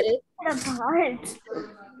 how do you get it apart?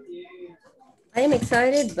 I am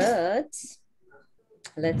excited, but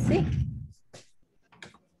let's see.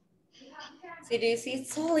 See, do you see?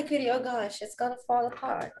 It's so liquidy. Oh gosh, it's gonna fall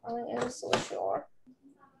apart. I am so sure.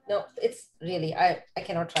 No, it's really, I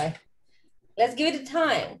cannot try. Let's give it a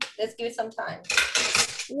time. Let's give it some time.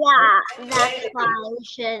 Yeah, that's why we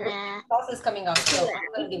should. Sauce is coming out. So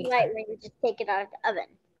right when you just take it out of the oven.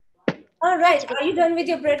 All right. Are you done with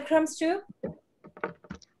your breadcrumbs too?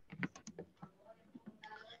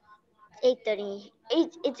 8:30.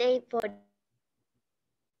 It's 8:40.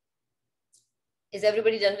 Is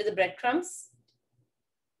everybody done with the breadcrumbs?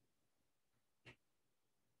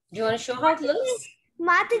 Do you want to show how it looks?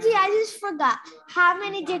 Mataji, I just forgot. How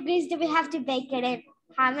many degrees do we have to bake it in?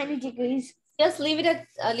 How many degrees? Just leave it at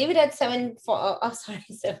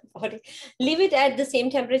 740. Leave it at the same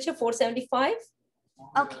temperature, 475.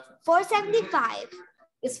 Okay, 475.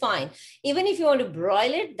 It's fine. Even if you want to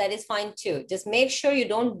broil it, that is fine too. Just make sure you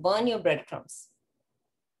don't burn your breadcrumbs.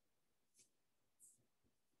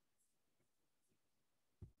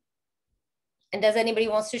 And does anybody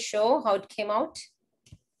wants to show how it came out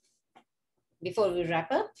before we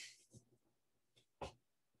wrap up?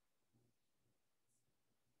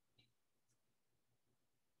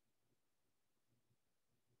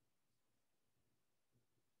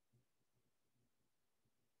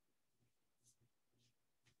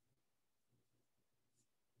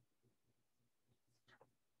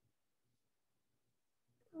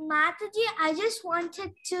 Mataji, I just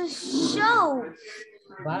wanted to show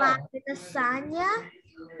my lasagna,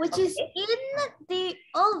 which is in the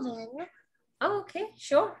oven. Oh, okay,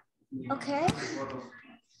 sure. Okay.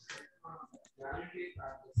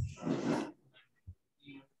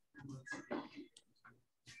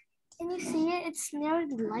 Can you see it? It's near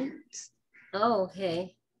the light. Oh,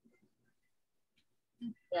 okay.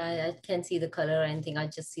 Yeah, I can't see the color or anything. I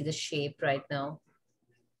just see the shape right now.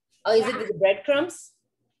 Oh, is it with the breadcrumbs?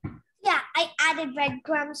 Yeah, I added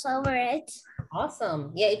breadcrumbs over it.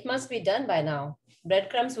 Awesome. Yeah, it must be done by now.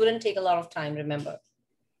 Breadcrumbs wouldn't take a lot of time, remember?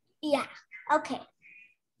 Yeah, okay.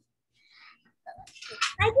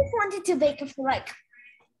 I just wanted to bake it for like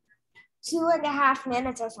 2.5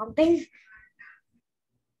 minutes or something.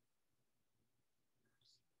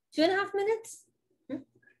 2.5 minutes?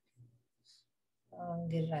 Oh,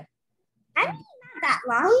 good, right. I mean, not that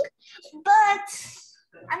long, but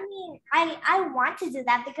I mean, I want to do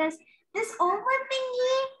that because this oven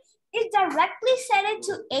thingy is directly set it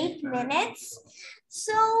to 8 minutes.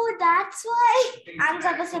 So that's why I'm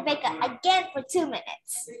supposed to bake it again for 2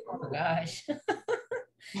 minutes. Oh my gosh.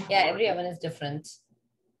 Yeah, every oven is different.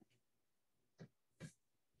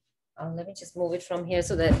 Let me just move it from here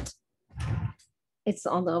so that it's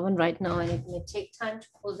on the oven right now and it may take time to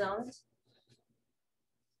cool down.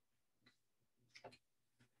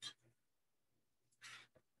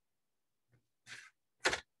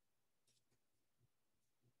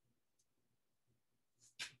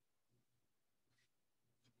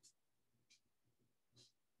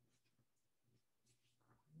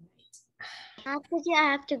 Mataji, I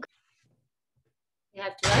have to go. You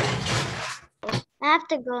have to run? I have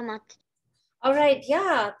to go, Mataji. All right,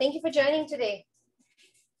 yeah. Thank you for joining today.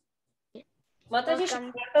 Mataji, should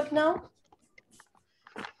we wrap up now?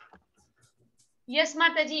 Yes,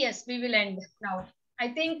 Mataji, yes, we will end now. I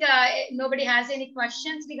think nobody has any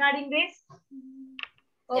questions regarding this.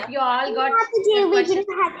 Hope you all got Mataji, we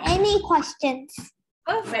didn't have any questions.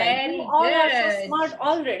 Perfect. Very you all are so good. smart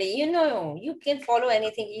already. You know, you can follow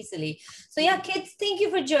anything easily. So yeah, kids, thank you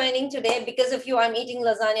for joining today. Because of you, I'm eating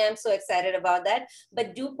lasagna. I'm so excited about that.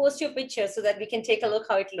 But do post your picture so that we can take a look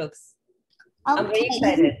how it looks. Okay. I'm very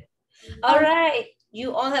excited. All right.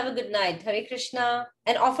 You all have a good night. Hare Krishna.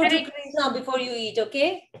 And offer to Krishna before you eat,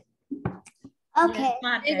 okay? Okay.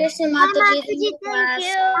 Yes, Hare Krishna, Mataji. Thank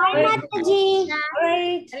you. Bye, Mataji. All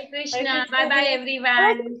right. Hare Krishna. Bye-bye,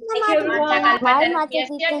 everyone. Thank you, everyone. Bye, Mataji.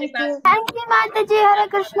 Thank you. Thank you, Mataji. Hare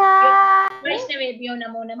Krishna. वैष्णवेभ्यो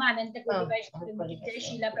नमो नमः अनंत कोटि वैष्णव की जय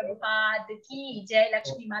शीला प्रभुपाद की जय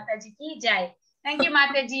लक्ष्मी माता जी की जय. Thank you,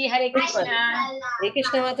 Mataji. Hare Krishna. Hare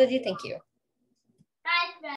Krishna, Mataji. Thank you.